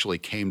 And they actually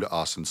came to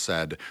us and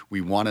said,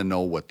 we want to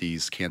know what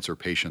these cancer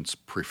patients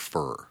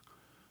prefer.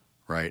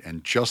 Right?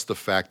 And just the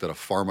fact that a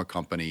pharma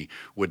company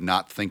would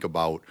not think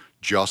about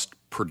just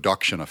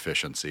production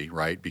efficiency,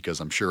 right? Because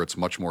I'm sure it's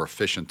much more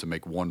efficient to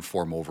make one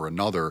form over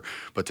another,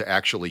 but to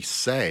actually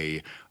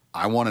say,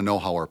 I want to know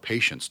how our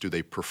patients, do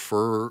they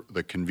prefer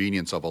the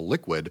convenience of a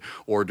liquid,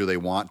 or do they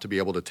want to be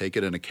able to take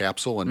it in a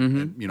capsule?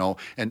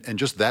 And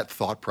just that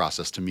thought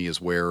process to me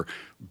is where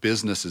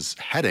business is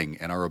heading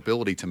and our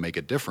ability to make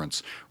a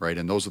difference, right?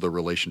 And those are the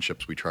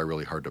relationships we try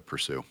really hard to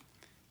pursue.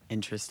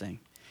 Interesting.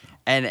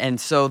 And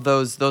so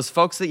those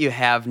folks that you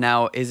have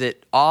now, is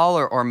it all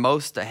or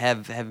most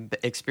have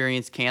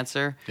experienced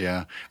cancer?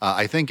 Yeah.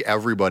 I think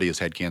everybody has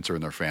had cancer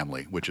in their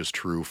family, which is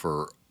true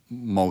for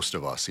most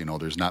of us.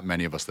 There's not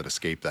many of us that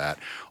escape that.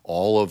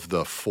 All of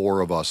the 4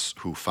 of us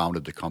who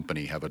founded the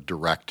company have a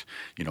direct,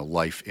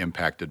 life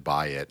impacted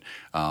by it.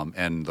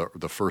 And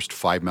the first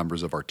 5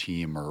 members of our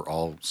team are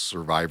all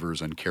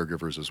survivors and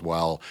caregivers as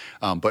well.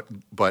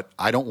 But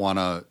I don't want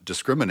to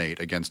discriminate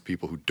against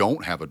people who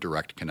don't have a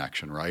direct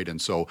connection, right?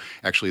 And so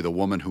actually the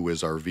woman who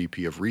is our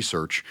VP of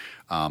research,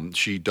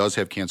 she does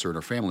have cancer in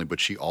her family, but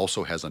she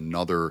also has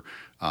another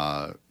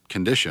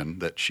condition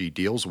that she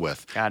deals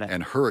with. Got it.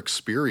 And her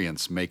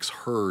experience makes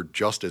her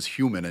just as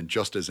human and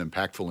just as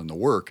impactful in the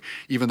work.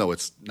 Even though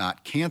it's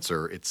not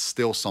cancer, it's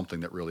still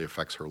something that really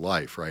affects her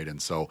life, right?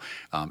 And so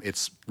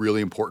it's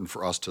really important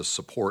for us to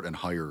support and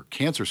hire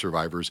cancer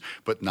survivors,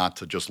 but not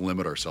to just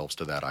limit ourselves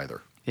to that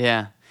either.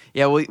 Yeah.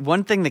 Yeah, well,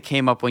 one thing that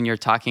came up when you're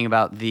talking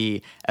about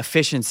the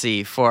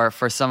efficiency for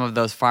some of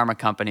those pharma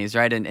companies,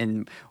 right,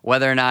 and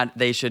whether or not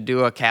they should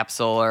do a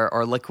capsule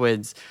or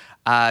liquids,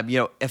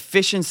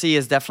 efficiency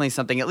is definitely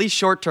something, at least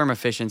short-term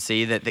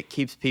efficiency, that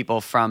keeps people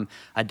from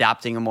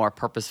adopting a more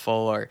purposeful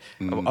or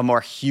a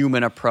more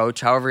human approach,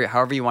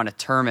 however you want to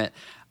term it.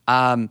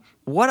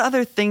 What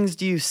other things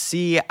do you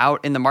see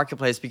out in the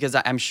marketplace? Because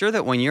I'm sure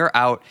that when you're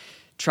out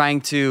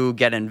trying to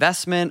get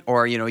investment,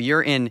 or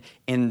you're in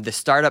the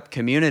startup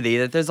community,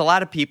 that there's a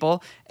lot of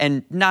people,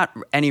 and not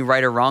any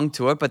right or wrong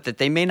to it, but that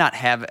they may not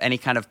have any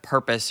kind of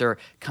purpose or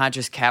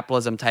conscious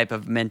capitalism type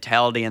of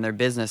mentality in their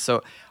business.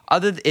 So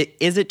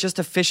is it just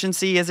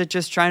efficiency? Is it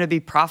just trying to be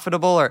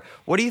profitable? Or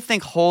what do you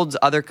think holds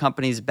other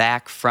companies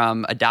back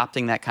from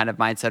adopting that kind of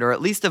mindset, or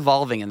at least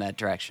evolving in that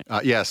direction?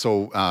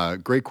 So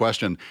great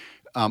question.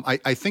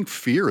 I think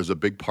fear is a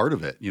big part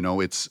of it.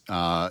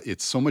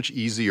 It's so much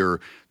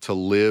easier to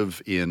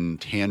live in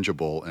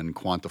tangible and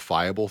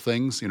quantifiable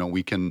things.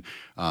 We can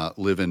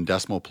live in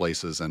decimal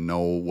places and know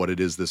what it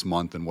is this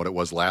month and what it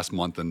was last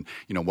month, and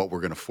what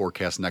we're going to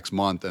forecast next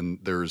month. And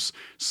there's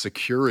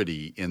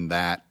security in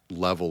that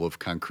level of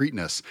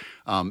concreteness.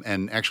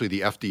 And actually,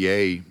 the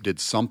FDA did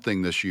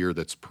something this year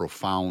that's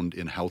profound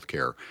in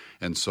healthcare.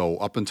 And so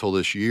up until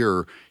this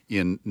year,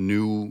 in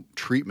new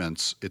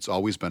treatments, it's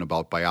always been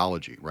about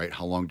biology, right?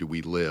 How long do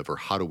we live, or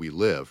how do we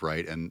live,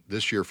 right? And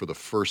this year, for the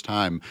first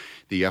time,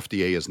 the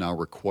FDA is now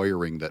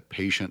requiring that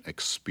patient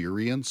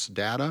experience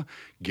data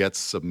gets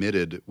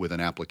submitted with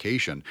an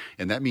application.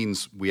 And that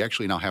means we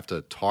actually now have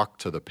to talk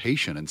to the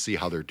patient and see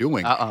how they're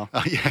doing.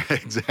 Yeah,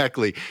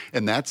 exactly.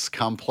 And that's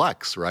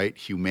complex, right?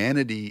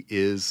 Humanity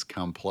is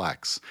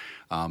complex.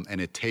 And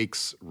it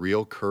takes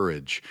real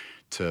courage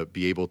to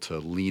be able to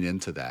lean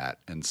into that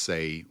and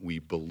say, we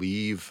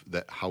believe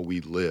that how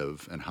we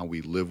live and how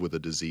we live with a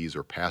disease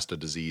or past a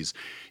disease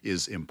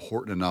is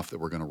important enough that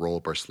we're going to roll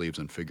up our sleeves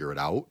and figure it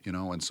out,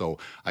 And so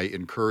I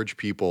encourage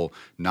people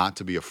not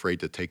to be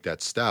afraid to take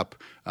that step,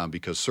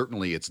 because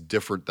certainly it's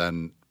different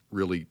than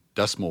really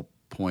decimal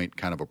point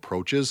kind of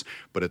approaches.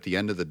 But at the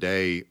end of the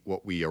day,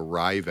 what we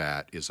arrive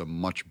at is a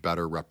much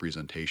better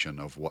representation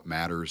of what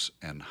matters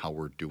and how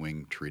we're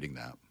doing treating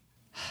that.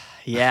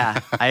 Yeah,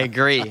 I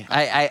agree.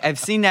 I've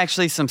seen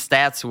actually some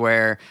stats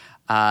where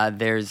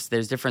there's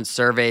different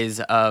surveys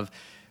of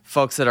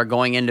folks that are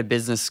going into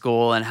business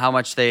school and how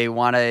much they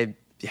want to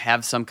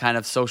have some kind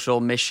of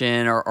social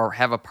mission or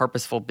have a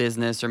purposeful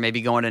business, or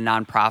maybe go into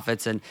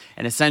nonprofits, and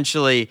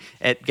essentially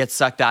it gets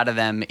sucked out of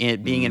them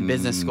being in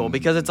business school,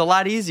 because it's a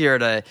lot easier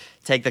to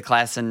take the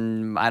class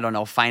in,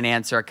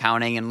 finance or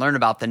accounting and learn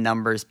about the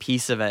numbers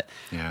piece of it.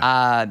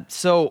 Yeah.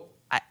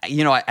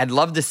 I'd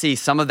love to see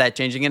some of that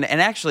changing. And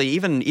actually,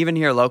 even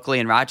here locally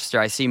in Rochester,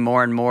 I see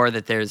more and more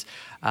that there's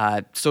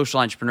social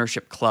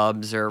entrepreneurship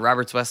clubs, or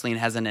Roberts Wesleyan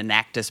has an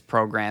Enactus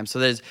program.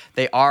 So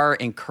they are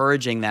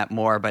encouraging that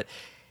more. But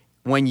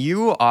when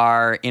you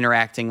are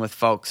interacting with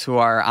folks who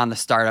are on the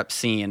startup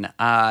scene,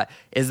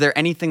 is there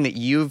anything that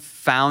you've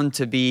found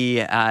to be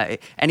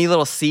any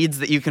little seeds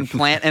that you can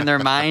plant in their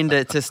mind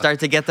to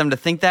start to get them to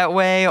think that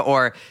way?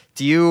 Or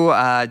do you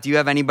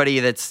have anybody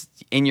that's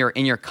in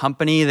your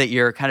company that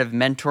you're kind of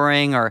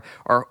mentoring,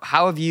 or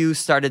how have you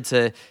started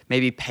to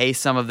maybe pay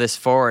some of this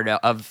forward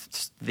of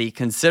the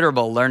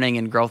considerable learning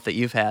and growth that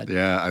you've had?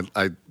 Yeah,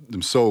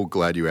 I'm so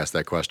glad you asked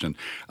that question.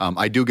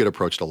 I do get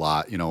approached a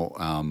lot.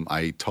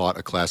 I taught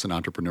a class in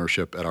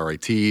entrepreneurship at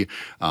RIT.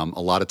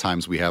 A lot of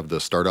times we have the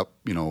startup,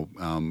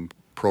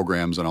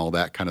 programs and all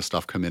that kind of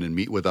stuff come in and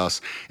meet with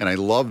us. And I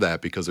love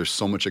that because there's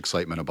so much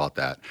excitement about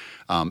that.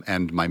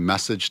 And my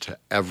message to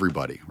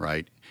everybody,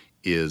 right,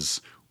 is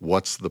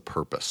what's the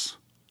purpose?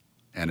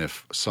 And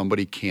if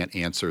somebody can't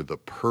answer the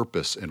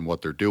purpose in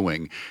what they're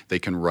doing, they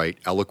can write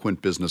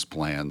eloquent business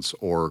plans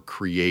or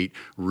create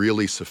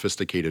really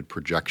sophisticated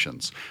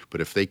projections.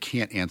 But if they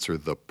can't answer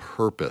the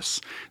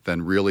purpose,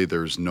 then really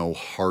there's no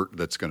heart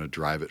that's going to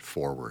drive it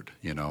forward,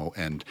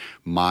 And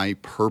my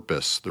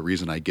purpose, the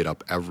reason I get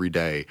up every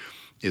day,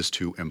 is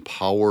to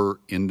empower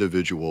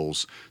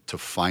individuals to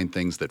find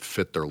things that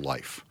fit their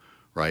life.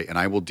 Right, and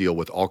I will deal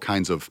with all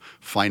kinds of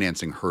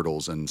financing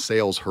hurdles and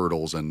sales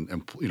hurdles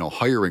and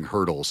hiring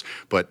hurdles.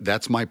 But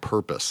that's my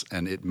purpose,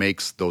 and it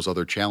makes those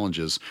other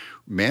challenges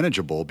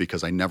manageable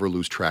because I never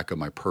lose track of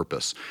my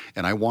purpose.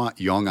 And I want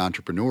young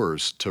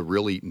entrepreneurs to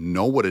really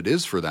know what it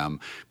is for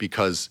them,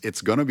 because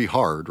it's going to be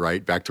hard.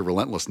 Right, back to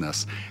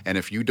relentlessness. And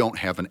if you don't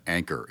have an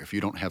anchor, if you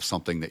don't have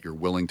something that you're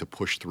willing to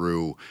push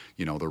through,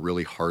 the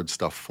really hard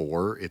stuff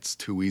for, it's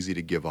too easy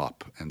to give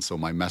up. And so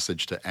my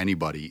message to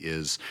anybody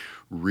is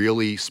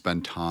really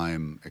spend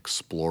time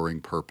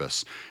exploring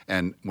purpose.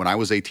 And when I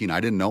was 18,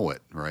 I didn't know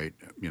it, right?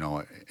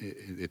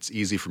 it's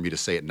easy for me to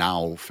say it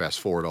now, fast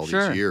forward all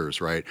these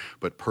years, right?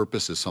 But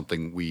purpose is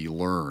something we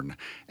learn,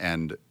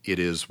 and it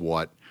is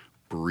what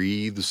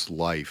breathes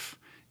life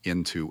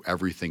into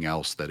everything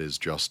else that is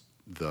just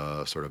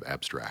the sort of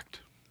abstract.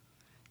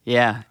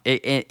 Yeah,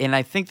 and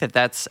I think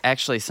that's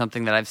actually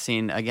something that I've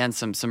seen, again,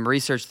 some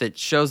research that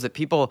shows that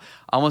people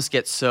almost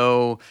get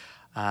so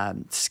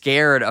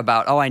scared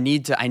about,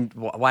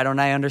 why don't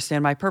I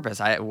understand my purpose?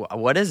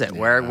 What is it?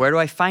 Where do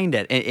I find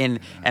it?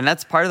 And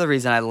that's part of the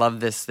reason I love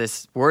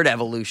this word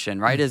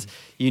evolution, right? Is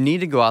you need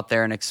to go out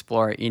there and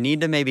explore it. You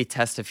need to maybe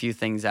test a few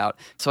things out.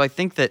 So I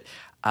think that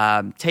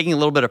taking a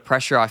little bit of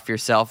pressure off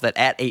yourself, that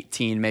at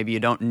 18 maybe you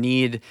don't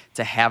need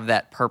to have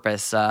that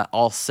purpose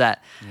all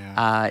set,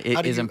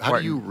 is important. How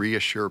do you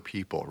reassure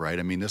people, right?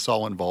 I mean, this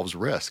all involves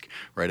risk,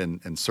 right?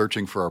 And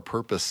searching for our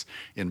purpose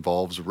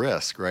involves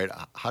risk, right?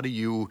 How do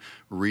you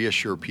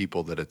reassure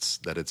people that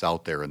it's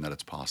out there and that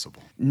it's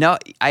possible? No,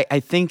 I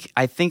think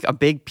a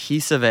big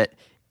piece of it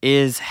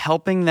is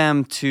helping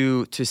them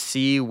to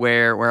see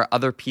where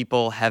other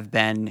people have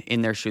been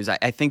in their shoes.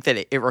 I think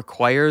that it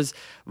requires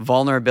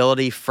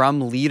vulnerability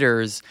from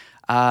leaders,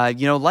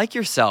 like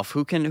yourself,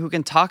 who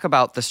can talk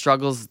about the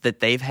struggles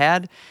that they've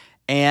had,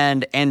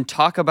 and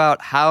talk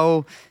about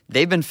how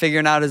they've been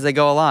figuring out as they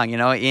go along.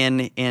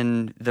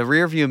 In the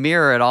rearview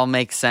mirror, it all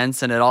makes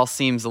sense and it all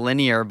seems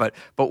linear, but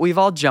we've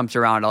all jumped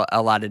around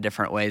a lot of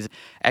different ways.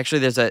 Actually,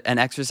 there's an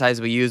exercise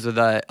we use with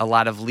a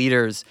lot of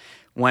leaders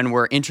when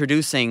we're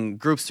introducing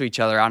groups to each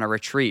other on a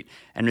retreat,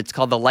 and it's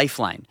called the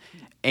Lifeline.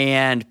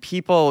 And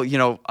people,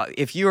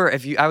 if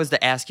I was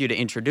to ask you to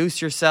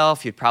introduce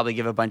yourself, you'd probably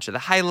give a bunch of the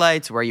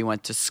highlights, where you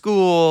went to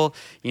school,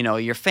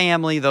 your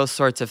family, those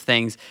sorts of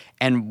things.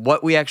 And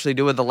what we actually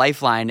do with the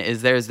Lifeline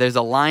is there's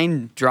a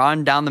line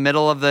drawn down the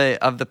middle of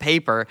the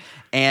paper,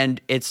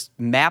 and it's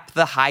map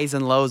the highs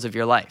and lows of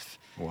your life.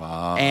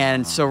 Wow.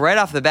 And so right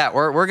off the bat,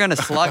 we're going to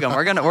slug them.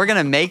 We're going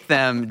to make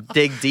them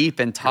dig deep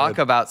and talk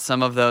about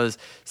some of those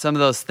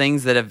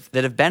things that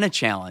have been a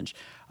challenge.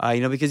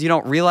 Because you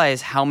don't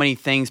realize how many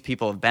things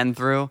people have been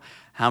through,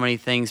 how many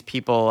things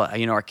people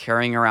are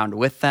carrying around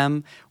with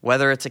them,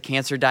 whether it's a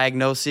cancer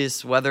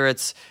diagnosis, whether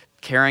it's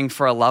caring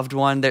for a loved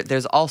one.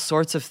 There's all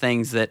sorts of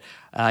things that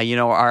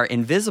are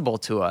invisible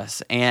to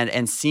us,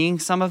 and seeing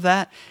some of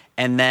that.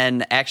 And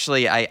then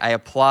actually, I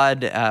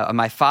applaud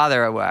my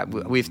father.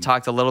 We've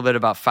talked a little bit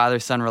about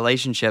father-son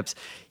relationships.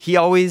 He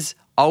always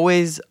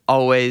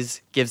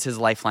gives his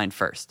lifeline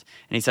first.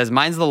 And he says,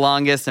 mine's the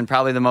longest and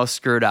probably the most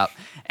screwed up.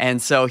 And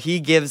so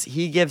he gives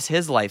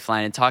his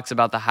lifeline and talks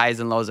about the highs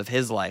and lows of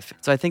his life.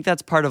 So I think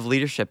that's part of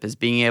leadership, is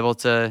being able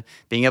to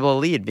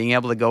lead, being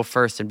able to go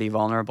first and be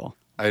vulnerable.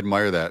 I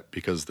admire that,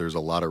 because there's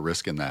a lot of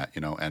risk in that,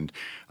 and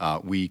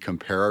we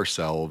compare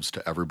ourselves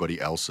to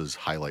everybody else's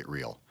highlight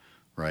reel.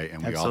 Right.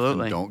 And we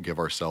often don't give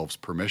ourselves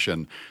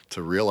permission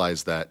to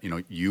realize that,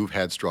 you've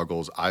had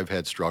struggles, I've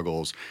had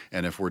struggles.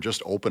 And if we're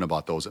just open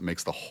about those, it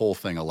makes the whole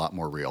thing a lot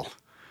more real.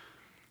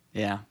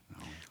 Yeah.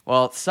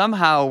 Well,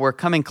 somehow we're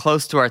coming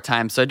close to our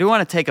time. So I do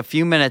want to take a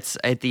few minutes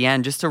at the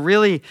end just to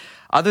really,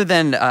 other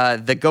than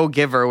The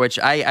Go-Giver, which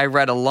I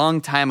read a long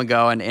time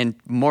ago, and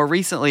more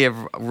recently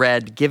I've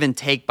read Give and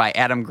Take by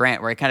Adam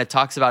Grant, where he kind of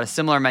talks about a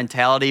similar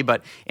mentality,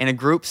 but in a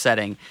group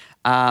setting.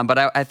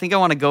 But I think I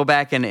want to go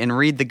back and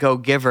read The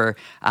Go-Giver.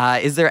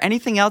 Is there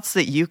anything else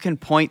that you can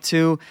point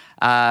to,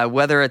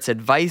 whether it's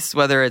advice,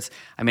 whether it's,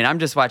 I'm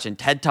just watching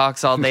TED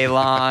Talks all day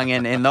long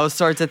and those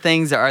sorts of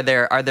things. Are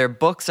there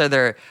books? Are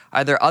there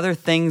other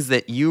things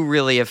that you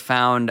really have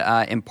found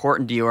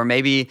important to you? Or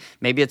maybe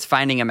it's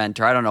finding a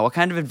mentor. I don't know. What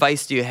kind of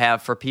advice do you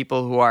have for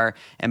people who are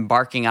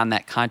embarking on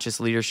that conscious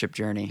leadership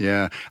journey?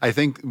 Yeah, I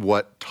think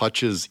what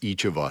touches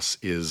each of us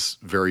is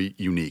very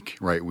unique,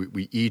 right?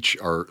 We each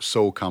are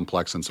so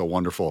complex and so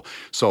wonderful.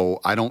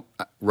 So I don't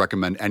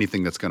recommend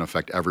anything that's going to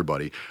affect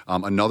everybody.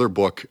 Another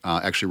book,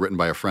 actually written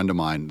by a friend of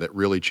mine, that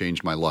really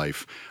changed my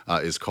life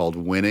is called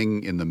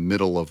Winning in the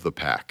Middle of the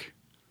Pack.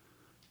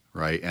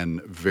 Right.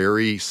 And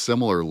very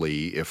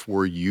similarly, if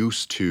we're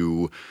used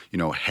to,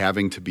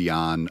 having to be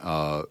on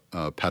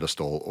a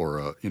pedestal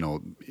or,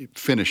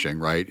 finishing,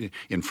 right,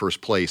 in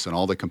first place and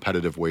all the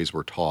competitive ways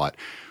we're taught,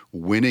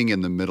 winning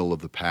in the middle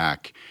of the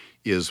pack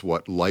is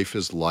what life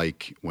is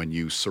like when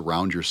you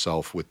surround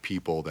yourself with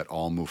people that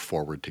all move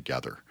forward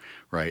together,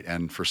 right?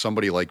 And for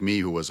somebody like me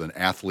who was an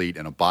athlete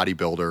and a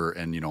bodybuilder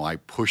and, I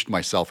pushed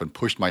myself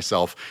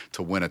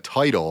to win a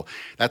title,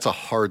 that's a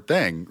hard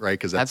thing, right?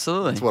 Because that's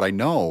what I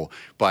know.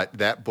 But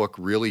that book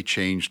really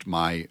changed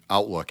my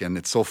outlook. And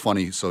it's so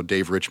funny. So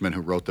Dave Richman,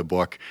 who wrote the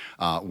book,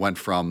 went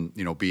from,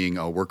 being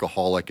a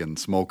workaholic and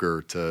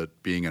smoker to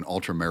being an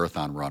ultra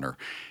marathon runner.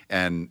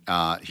 And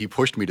he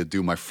pushed me to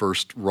do my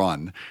first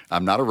run.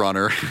 I'm not a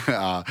runner.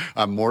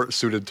 I'm more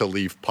suited to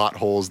leave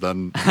potholes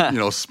than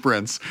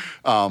sprints.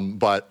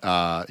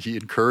 But he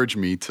encouraged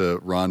me to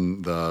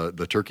run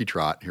the Turkey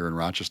Trot here in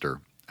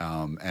Rochester.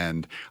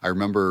 And I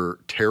remember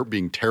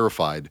being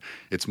terrified.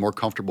 It's more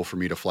comfortable for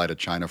me to fly to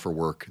China for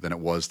work than it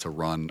was to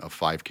run a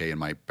 5K in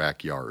my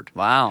backyard.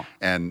 Wow.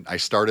 And I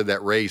started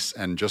that race,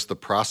 and just the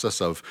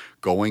process of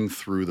going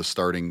through the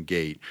starting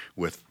gate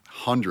with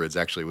hundreds,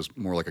 actually it was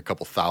more like a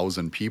couple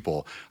thousand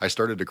people, I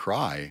started to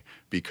cry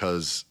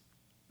because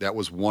that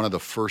was one of the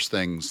first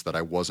things that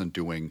I wasn't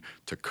doing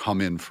to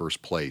come in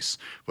first place,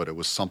 but it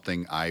was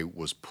something I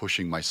was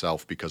pushing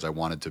myself because I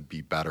wanted to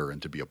be better and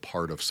to be a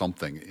part of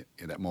something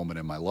in that moment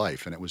in my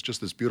life. And it was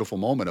just this beautiful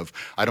moment of,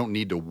 I don't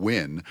need to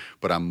win,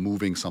 but I'm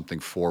moving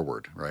something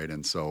forward, right?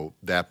 And so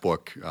that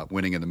book,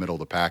 Winning in the Middle of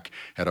the Pack,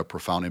 had a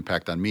profound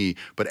impact on me.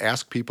 But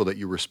ask people that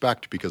you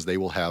respect, because they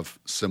will have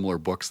similar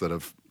books that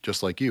have,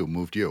 just like you,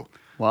 moved you.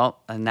 Well,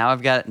 and now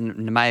I've got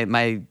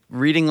my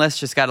reading list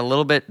just got a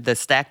little bit, the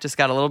stack just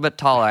got a little bit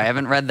taller. I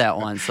haven't read that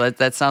one, so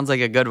that sounds like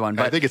a good one.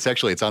 But I think it's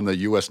on the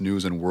U.S.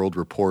 News and World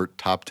Report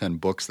top 10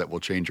 books that will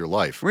change your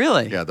life.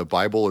 Really? Yeah, the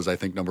Bible is, I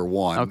think, number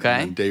one.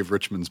 Okay. And Dave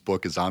Richman's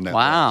book is on that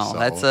wow,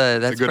 list. So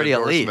that's pretty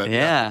elite.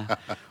 Yeah.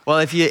 Well,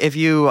 if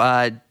you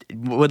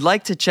would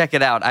like to check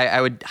it out, I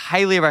would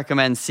highly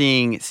recommend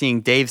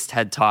seeing Dave's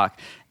TED Talk.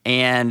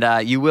 And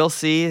you will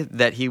see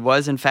that he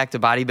was, in fact, a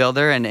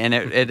bodybuilder, and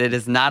it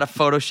is not a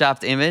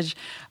photoshopped image.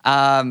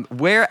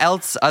 Where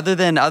else, other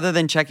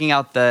than checking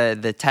out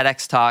the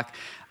TEDx talk,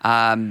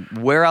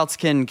 where else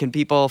can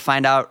people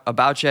find out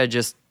about you?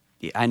 Just,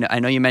 I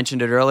know you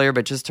mentioned it earlier,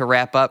 but just to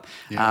wrap up,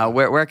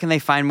 where can they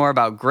find more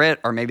about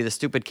Grit, or maybe the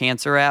Stupid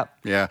Cancer app?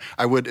 Yeah,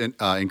 I would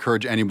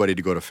encourage anybody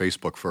to go to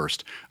Facebook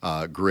first,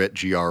 Grit,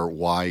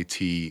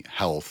 GRYT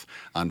Health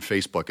on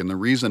Facebook. And the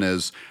reason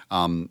is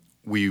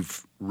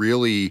we've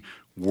really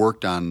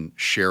worked on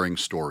sharing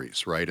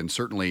stories, right? And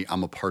certainly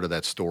I'm a part of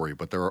that story,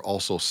 but there are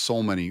also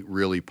so many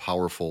really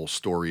powerful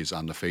stories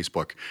on the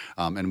Facebook.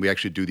 And we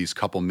actually do these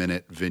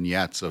couple-minute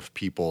vignettes of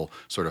people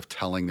sort of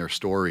telling their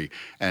story.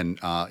 And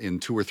in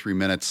 2 or 3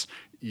 minutes,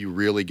 you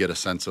really get a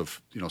sense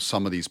of,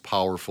 some of these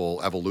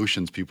powerful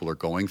evolutions people are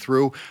going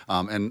through,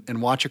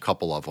 and watch a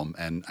couple of them.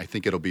 And I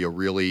think it'll be a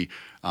really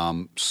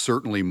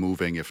certainly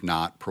moving, if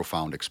not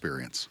profound,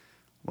 experience.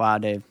 Wow,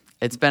 Dave.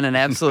 It's been an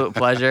absolute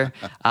pleasure.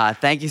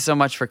 Thank you so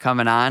much for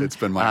coming on. It's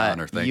been my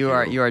honor. Thank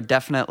you. You are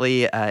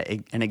definitely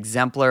an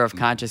exemplar of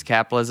conscious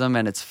capitalism,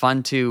 and it's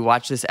fun to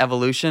watch this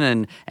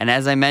evolution. And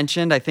as I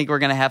mentioned, I think we're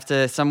going to have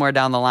to, somewhere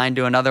down the line,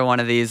 do another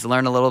one of these,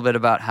 learn a little bit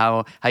about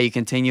how you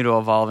continue to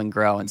evolve and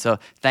grow. And so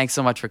thanks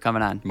so much for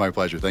coming on. My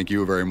pleasure. Thank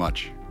you very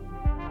much.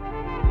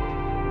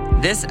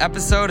 This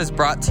episode is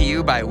brought to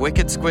you by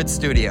Wicked Squid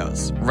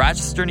Studios,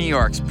 Rochester, New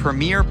York's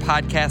premier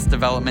podcast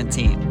development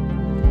team.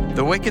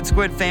 The Wicked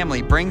Squid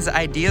family brings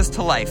ideas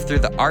to life through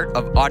the art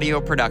of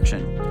audio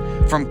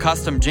production. From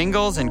custom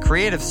jingles and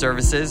creative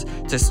services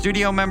to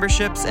studio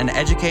memberships and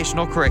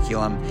educational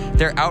curriculum,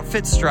 their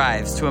outfit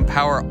strives to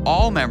empower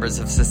all members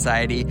of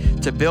society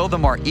to build a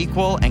more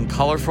equal and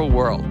colorful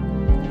world.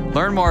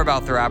 Learn more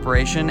about their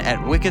operation at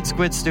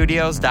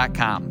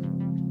wickedsquidstudios.com.